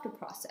are tough to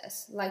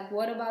process. Like,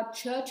 what about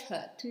church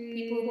hurt?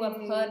 People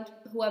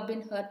who have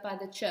been hurt by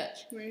the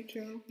church. Very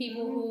true.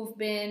 People who've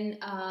been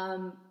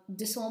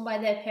disowned by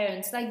their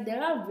parents. Like,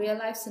 there are real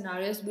life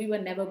scenarios we were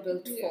never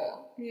built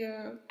for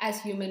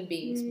as human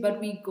beings, but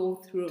we go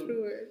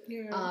through it.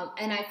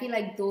 And I feel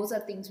like those are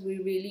things we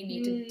really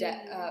need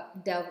to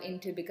delve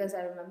into, because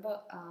I remember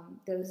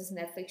there was this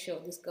Netflix show,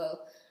 this girl,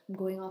 I'm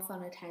going off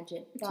on a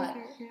tangent, but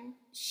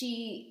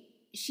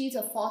she's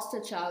a foster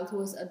child who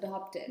was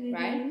adopted,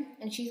 right?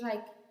 And she's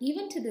like,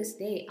 even to this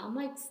day, I'm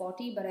like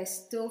 40, but I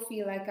still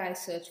feel like I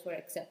search for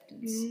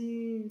acceptance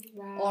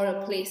or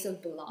a place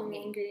of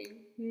belonging.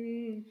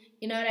 You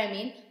know what I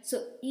mean?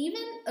 So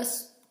even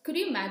could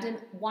you imagine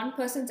one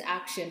person's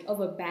action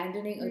of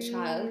abandoning a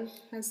child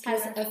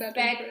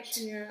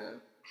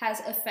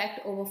has effect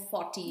over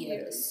 40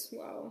 years?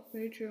 Yes. Wow,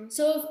 very true.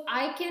 So if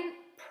I can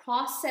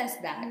process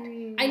that,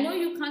 I know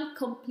you can't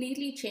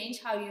completely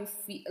change how you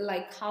feel,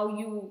 like how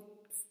you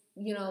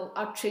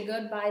are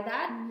triggered by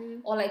that,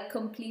 or like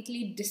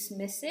completely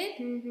dismiss it,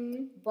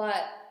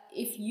 but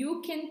if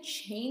you can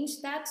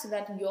change that so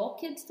that your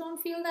kids don't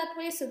feel that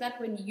way, so that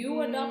when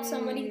you adopt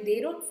somebody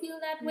they don't feel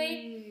that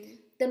way,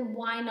 then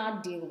why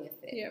not deal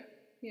with it?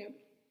 Yep,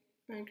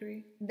 I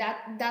agree.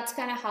 That's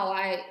kind of how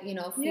I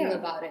feel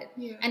about it.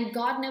 And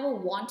God never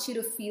wants you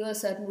to feel a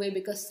certain way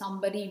because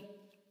somebody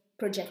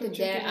projected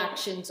their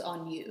actions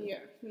on you.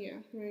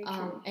 Very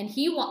true. And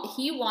he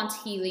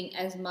wants healing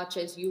as much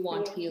as you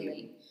want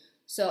healing.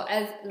 So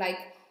as like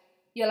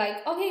you're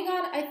like, okay,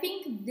 God, I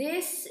think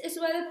this is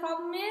where the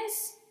problem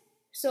is.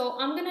 So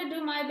I'm gonna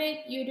do my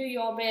bit, you do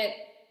your bit.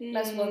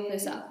 Let's work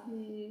this out,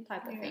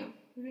 type of thing.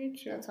 Very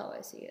true. That's how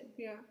I see it.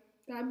 Yeah.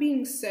 That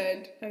being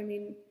said, I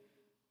mean,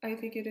 I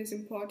think it is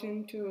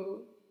important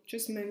to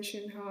just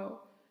mention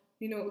how,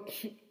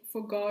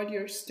 for God,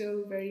 you're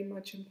still very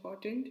much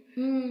important,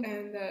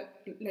 and that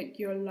like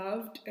you're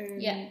loved,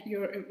 and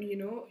you're,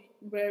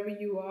 wherever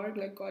you are,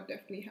 like God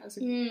definitely has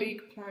a big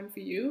plan for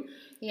you.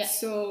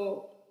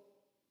 So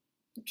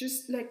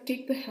just like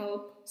take the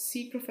help,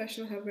 seek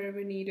professional help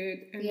wherever needed,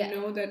 and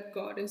know that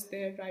God is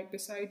there right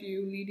beside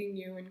you, leading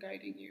you and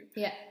guiding you.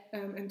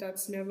 And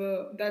that's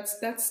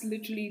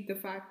literally the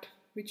fact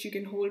which you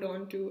can hold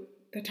on to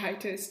the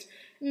tightest,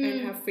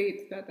 and have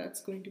faith that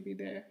that's going to be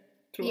there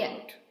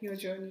throughout your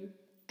journey.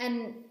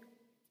 And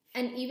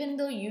even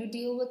though you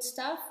deal with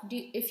stuff,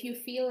 if you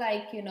feel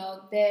like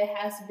there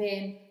has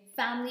been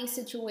family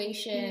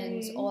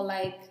situations or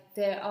like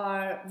there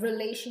are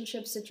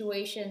relationship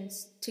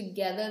situations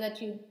together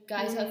that you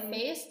guys have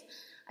faced,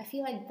 I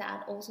feel like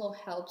that also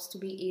helps to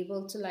be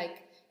able to,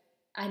 like,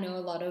 I know a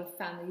lot of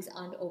families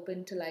aren't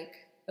open to like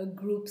a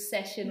group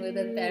session with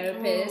a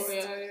therapist,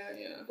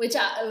 which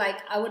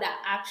I would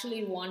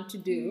actually want to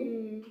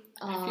do.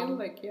 I feel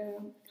like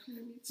it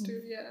needs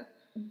to,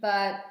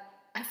 but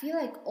I feel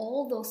like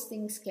all those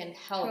things can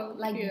help.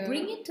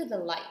 Bring it to the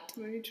light.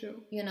 Very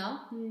true.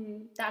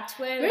 That's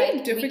where very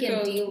we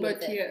can deal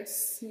with it.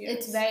 Yes.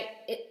 It's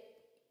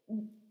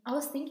I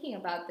was thinking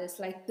about this.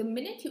 Like, the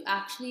minute you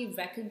actually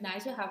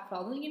recognize you have a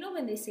problem,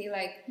 when they say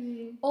like,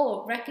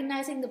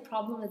 recognizing the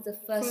problem is the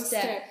first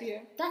step.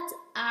 That's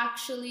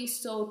actually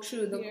so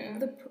true.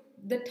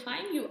 The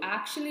time you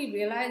actually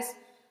realize,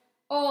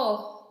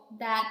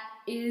 that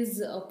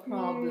is a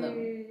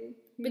problem.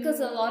 Because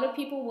a lot of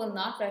people will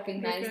not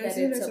recognize that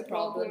it's a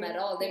problem at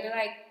all. They'll be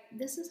like,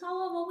 this is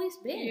how I've always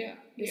been.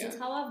 This is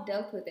how I've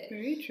dealt with it.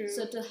 Very true.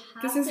 So to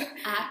have to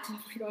act... Oh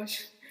my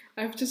gosh.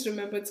 I've just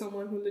remembered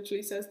someone who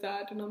literally says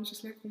that, and I'm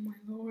just like, oh my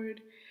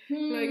Lord.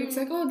 Like, it's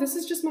like, this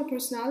is just my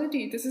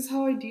personality. This is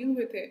how I deal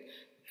with it.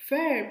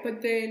 Fair,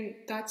 but then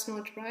that's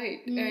not right.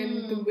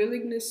 And the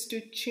willingness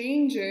to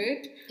change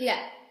it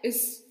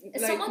is like,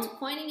 someone's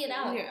pointing it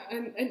out.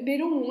 And they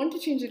don't want to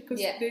change it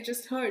because they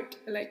just hurt.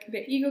 Like,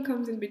 their ego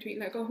comes in between.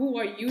 Like, who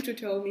are you to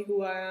tell me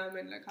who I am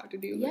and like how to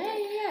deal with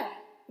it?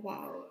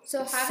 Wow.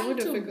 So having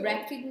to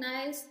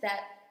recognize that,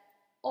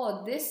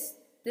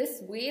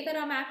 this way that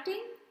I'm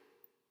acting,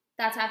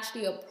 that's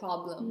actually a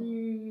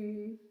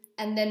problem.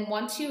 And then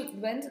once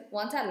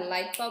that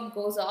light bulb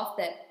goes off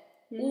that,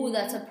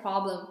 that's a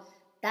problem,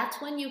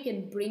 that's when you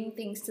can bring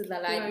things to the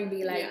light and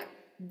be like,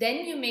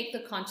 then you make the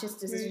conscious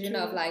decision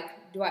of like,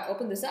 do I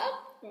open this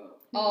up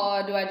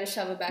or do I just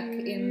shove it back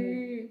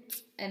in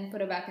and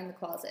put it back in the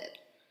closet?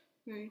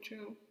 Very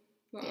true.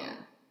 Wow.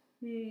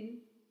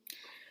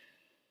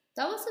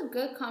 That was a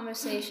good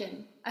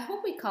conversation. I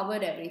hope we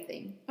covered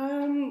everything.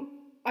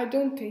 I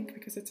don't think,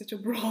 because it's such a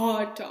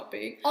broad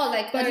topic.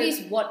 At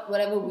least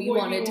whatever we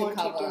wanted to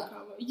cover.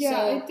 Yeah,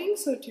 so, I think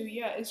so too.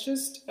 Yeah, it's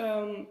just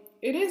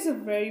it is a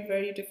very,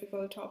 very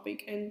difficult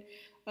topic, and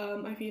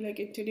I feel like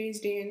in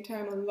today's day and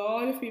time, a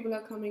lot of people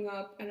are coming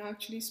up and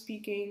actually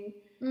speaking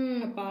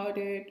about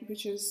it,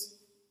 which is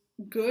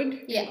good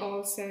in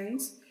all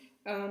sense.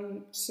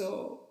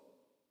 So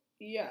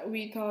yeah,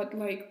 we thought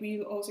like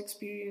we'll also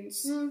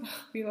experience,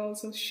 we'll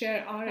also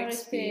share our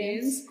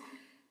experience,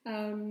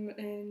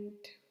 and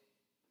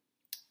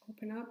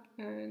open up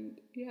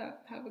and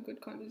have a good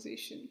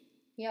conversation.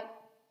 There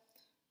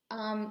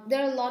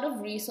are a lot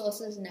of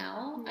resources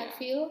now. I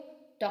feel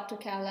Dr.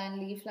 Caroline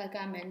Leaf, like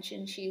I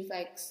mentioned, she's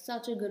like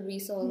such a good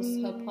resource.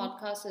 Her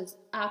podcast is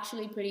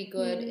actually pretty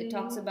good. It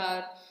talks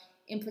about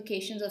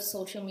implications of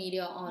social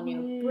media on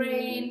your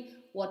brain,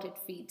 what it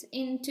feeds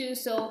into.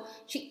 So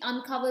she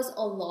uncovers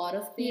a lot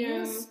of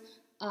things.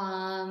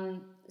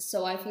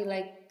 So I feel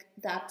like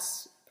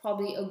that's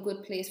probably a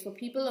good place for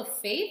people of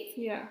faith.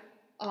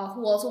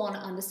 Who also want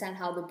to understand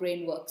how the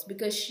brain works,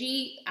 because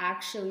she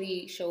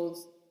actually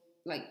shows,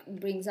 like,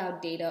 brings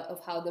out data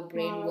of how the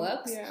brain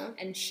works,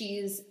 and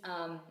she's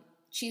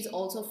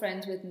also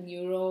friends with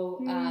neuro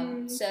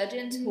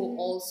surgeons who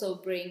also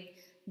bring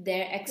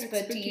their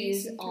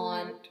expertise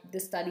on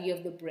the study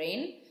of the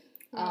brain.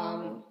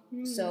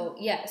 So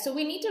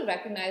we need to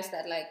recognize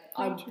that, like,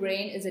 our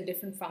brain is a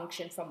different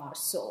function from our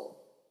soul.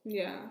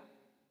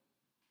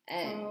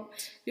 And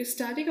you're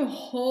starting a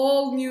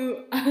whole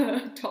new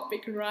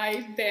topic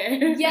right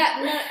there.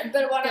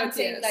 But what I'm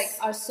saying, like,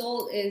 our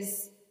soul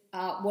is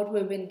what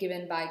we've been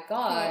given by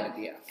God,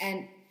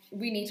 and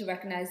we need to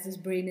recognize this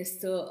brain is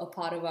still a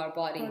part of our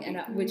body,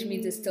 and which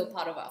means it's still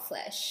part of our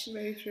flesh.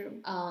 Very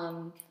true.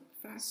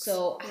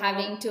 So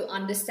having to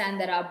understand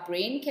that our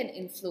brain can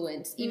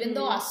influence, even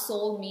though our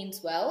soul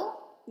means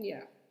well,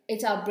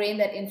 it's our brain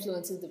that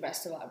influences the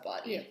rest of our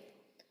body.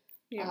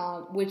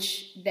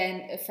 Which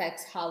then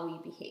affects how we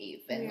behave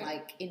and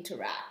like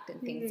interact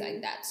and things like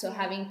that. So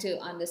having to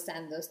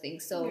understand those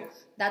things. So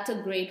that's a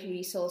great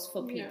resource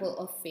for people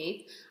of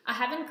faith. I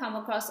haven't come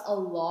across a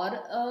lot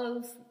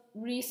of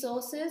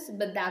resources,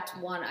 but that's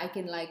one I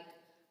can, like,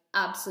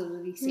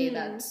 absolutely say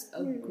that's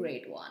a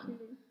great one.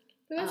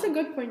 But that's a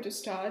good point to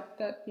start,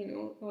 that,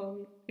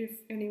 if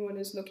anyone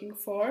is looking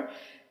for,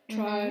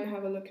 try and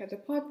have a look at the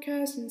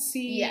podcast and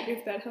see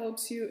if that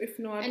helps you. If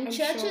not, and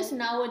churches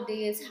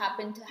nowadays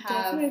happen to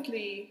have,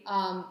 definitely.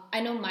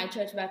 I know my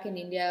church back in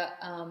India,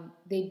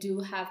 they do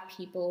have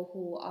people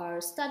who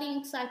are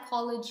studying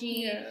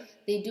psychology.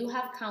 They do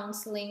have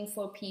counseling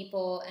for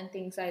people and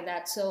things like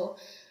that. So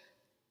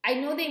I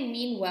know they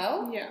mean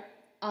well.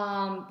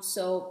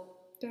 So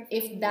definitely.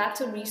 If that's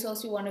a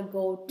resource you want to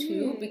go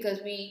to,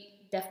 because we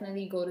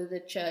definitely go to the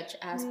church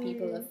as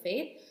people of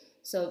faith.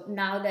 So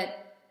now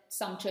that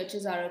some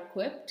churches are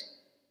equipped,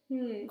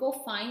 go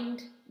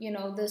find,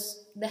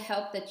 the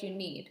help that you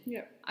need.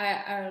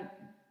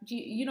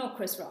 You know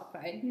Chris Rock,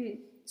 right?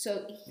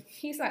 So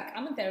he's like,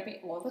 I'm in therapy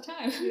all the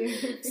time.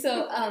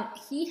 So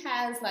he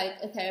has, like,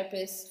 a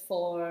therapist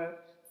for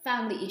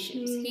family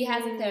issues. He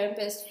has a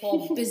therapist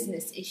for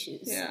business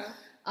issues.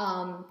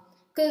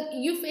 Because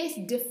you face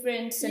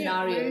different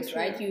scenarios,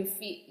 right?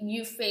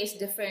 You face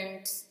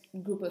different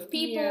group of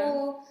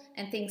people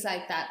and things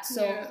like that.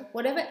 So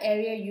whatever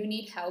area you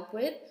need help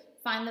with,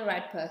 find the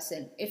right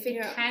person. If it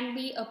can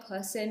be a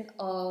person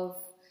of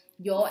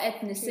your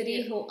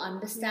ethnicity who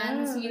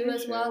understands you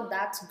as well,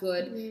 that's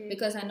good.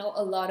 Because I know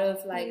a lot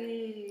of, like,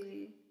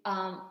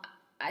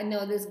 I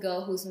know this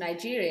girl who's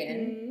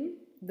Nigerian,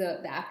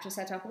 the actress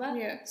I talk about.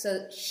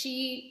 So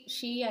she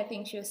I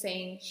think she was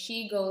saying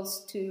she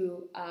goes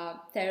to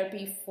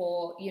therapy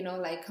for,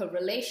 like, her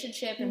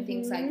relationship and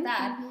things like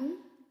that.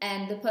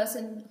 And the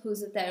person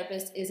who's a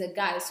therapist is a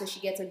guy, so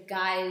she gets a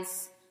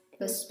guy's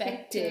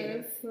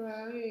perspective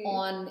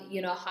on,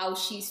 how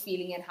she's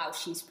feeling and how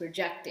she's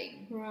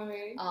projecting.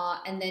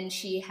 And then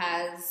she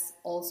has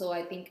also,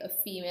 I think, a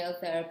female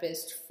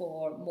therapist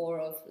for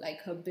more of,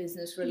 like, her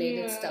business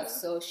related stuff.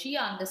 So she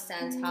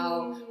understands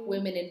how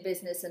women in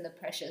business and the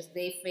pressures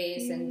they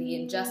face and the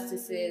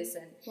injustices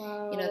and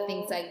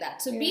things like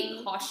that. So be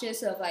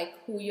cautious of, like,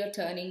 who you're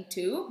turning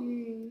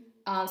to.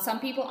 Some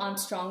people aren't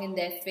strong in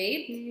their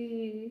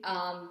faith,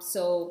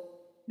 so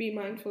be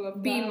mindful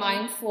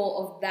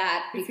of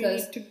that.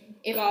 Because if you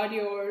need to guard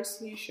yours,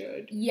 you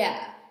should.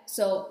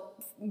 So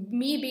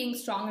me being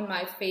strong in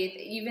my faith,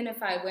 even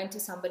if I went to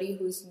somebody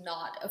who's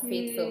not a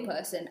faithful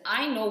person,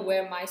 I know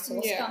where my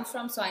source comes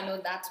from, so I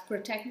know that's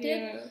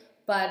protected.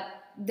 But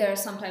there are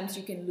sometimes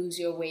you can lose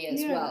your way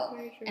as well.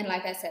 And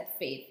like I said,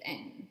 faith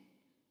and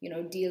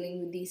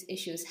dealing with these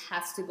issues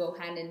has to go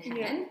hand in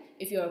hand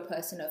if you're a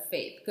person of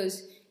faith,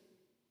 because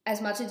as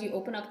much as you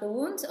open up the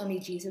wounds, only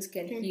Jesus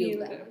can heal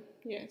them.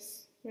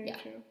 Yes, very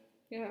true.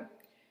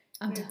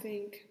 I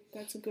think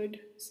that's a good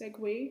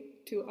segue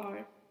to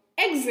our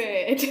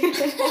exit.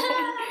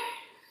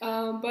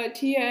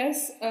 But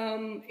yes,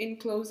 in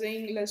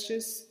closing, let's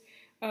just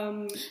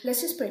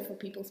pray for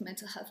people's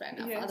mental health right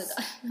now, Father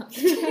God. No.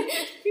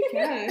 We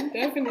can,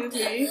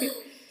 definitely.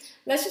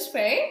 Let's just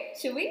pray,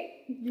 should we?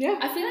 Yeah.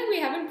 I feel like we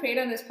haven't prayed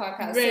on this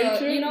podcast. Very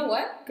true. You know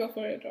what? Go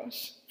for it,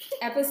 Rosh.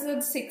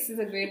 Episode 6 is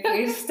a great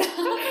place to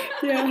start.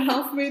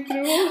 Halfway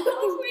through.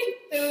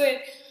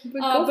 it.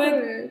 But go for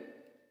it.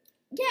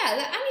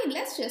 Yeah, I mean,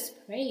 let's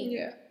just pray.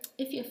 Yeah.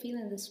 If you're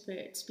feeling the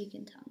Spirit, speak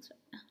in tongues right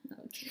now.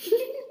 No, okay.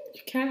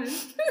 You can,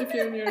 if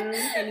you're in your room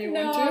and you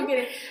want to. No, I'm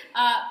kidding.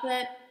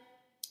 But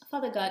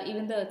Father God,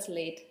 even though it's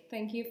late,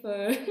 thank you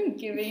for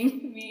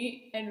giving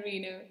me and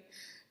Reno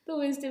the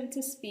wisdom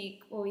to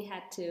speak what we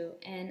had to.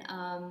 And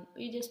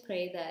we just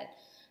pray that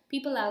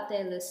people out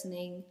there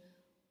listening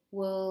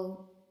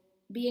will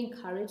be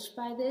encouraged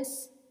by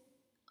this,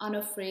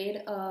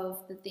 unafraid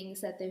of the things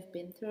that they've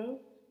been through,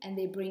 and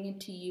they bring it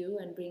to you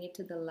and bring it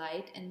to the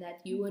light, and that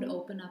you would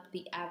open up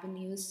the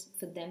avenues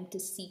for them to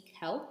seek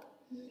help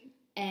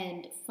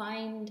and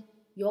find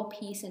your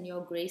peace and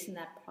your grace in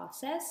that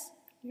process,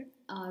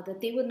 that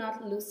they would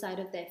not lose sight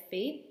of their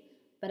faith,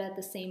 but at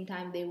the same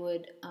time they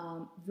would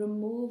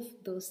remove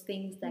those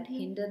things that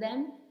hinder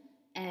them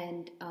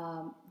and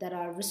that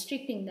are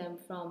restricting them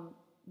from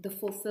the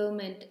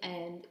fulfillment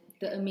and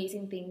the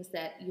amazing things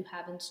that you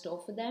have in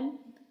store for them.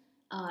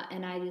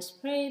 And I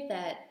just pray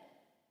that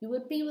you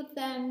would be with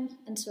them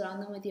and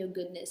surround them with your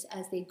goodness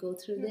as they go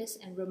through this,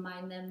 and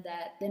remind them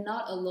that they're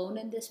not alone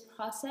in this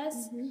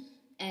process,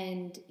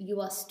 and you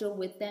are still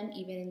with them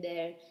even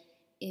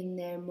in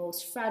their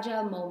most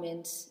fragile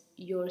moments.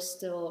 You're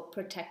still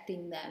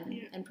protecting them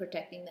and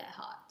protecting their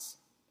hearts.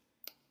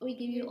 We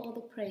give you all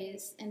the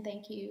praise and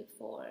thank you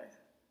for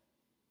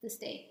this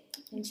day.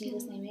 In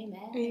Jesus' name,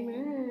 amen.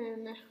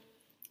 Amen.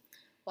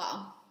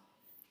 Wow.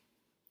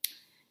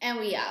 And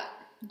we out.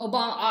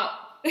 Obama out.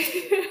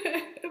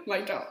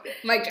 Mic drop.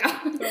 Mic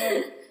drop.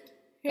 So,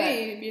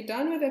 hey, we're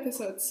done with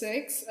episode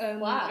 6.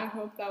 Wow. I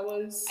hope that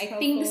was I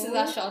think this is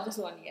our shortest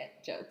one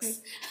yet.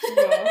 Jokes.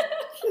 Well,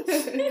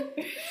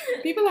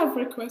 people have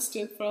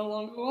requested for a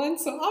longer one,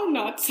 so I'm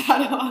not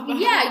sad about that.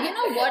 Yeah, you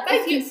know what?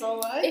 Thank you so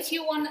much. If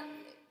you want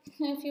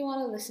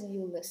to listen,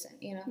 you listen,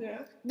 you know. Yeah.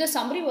 There's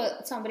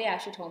somebody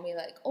actually told me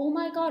like, oh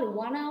my god,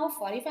 1 hour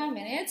 45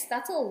 minutes,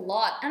 that's a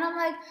lot. And I'm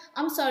like,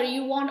 I'm sorry,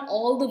 you want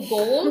all the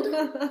gold?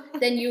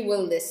 Then you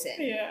will listen.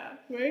 Yeah,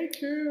 very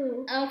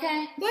true.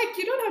 Okay. Like,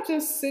 you don't have to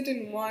sit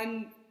in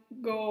one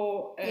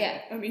go.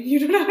 I mean, you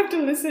don't have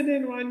to listen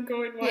in one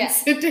go in one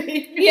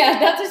sitting. Yeah,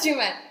 that's what you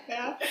meant.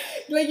 Yeah.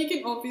 Like, you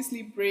can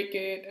obviously break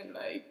it and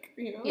like,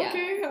 you know,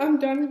 okay, I'm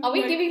done. Are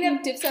we like, giving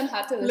them tips on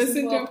how to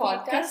listen to a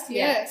podcast?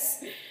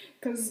 Yes.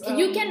 Because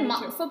you can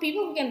for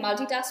people who can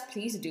multitask,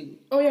 please do.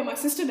 Oh yeah, my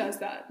sister does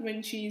that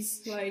when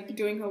she's like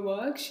doing her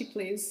work. She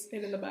plays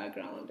it in the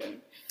background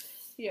and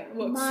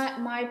works.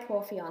 My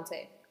poor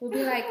fiance will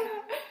be like,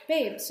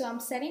 babe, so I'm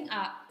setting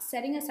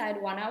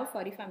aside 1 hour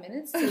 45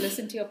 minutes to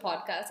listen to your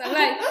podcast. I'm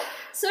like,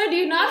 sir, do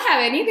you not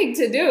have anything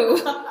to do?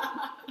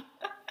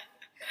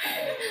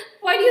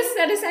 Why do you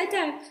set aside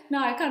time?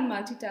 No, I can't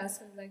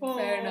multitask. I'm like,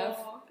 fair enough.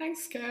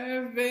 Thanks,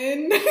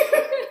 Kevin.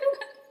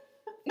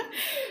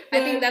 I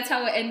think that's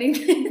how we're ending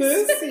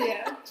this.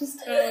 Just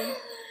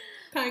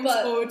thanks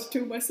owed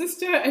to my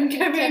sister and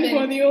Kevin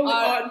for the old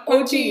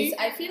OGs.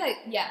 I feel like,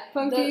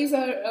 Punkies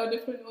are a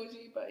different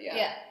OG, but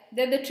yeah,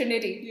 they're the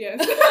Trinity.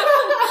 Yes.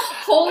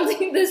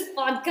 Holding this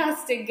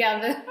podcast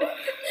together.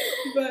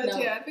 But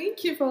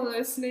thank you for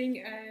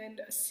listening, and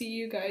see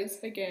you guys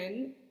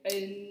again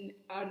in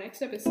our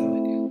next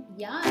episode.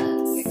 Yes.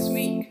 Next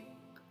week.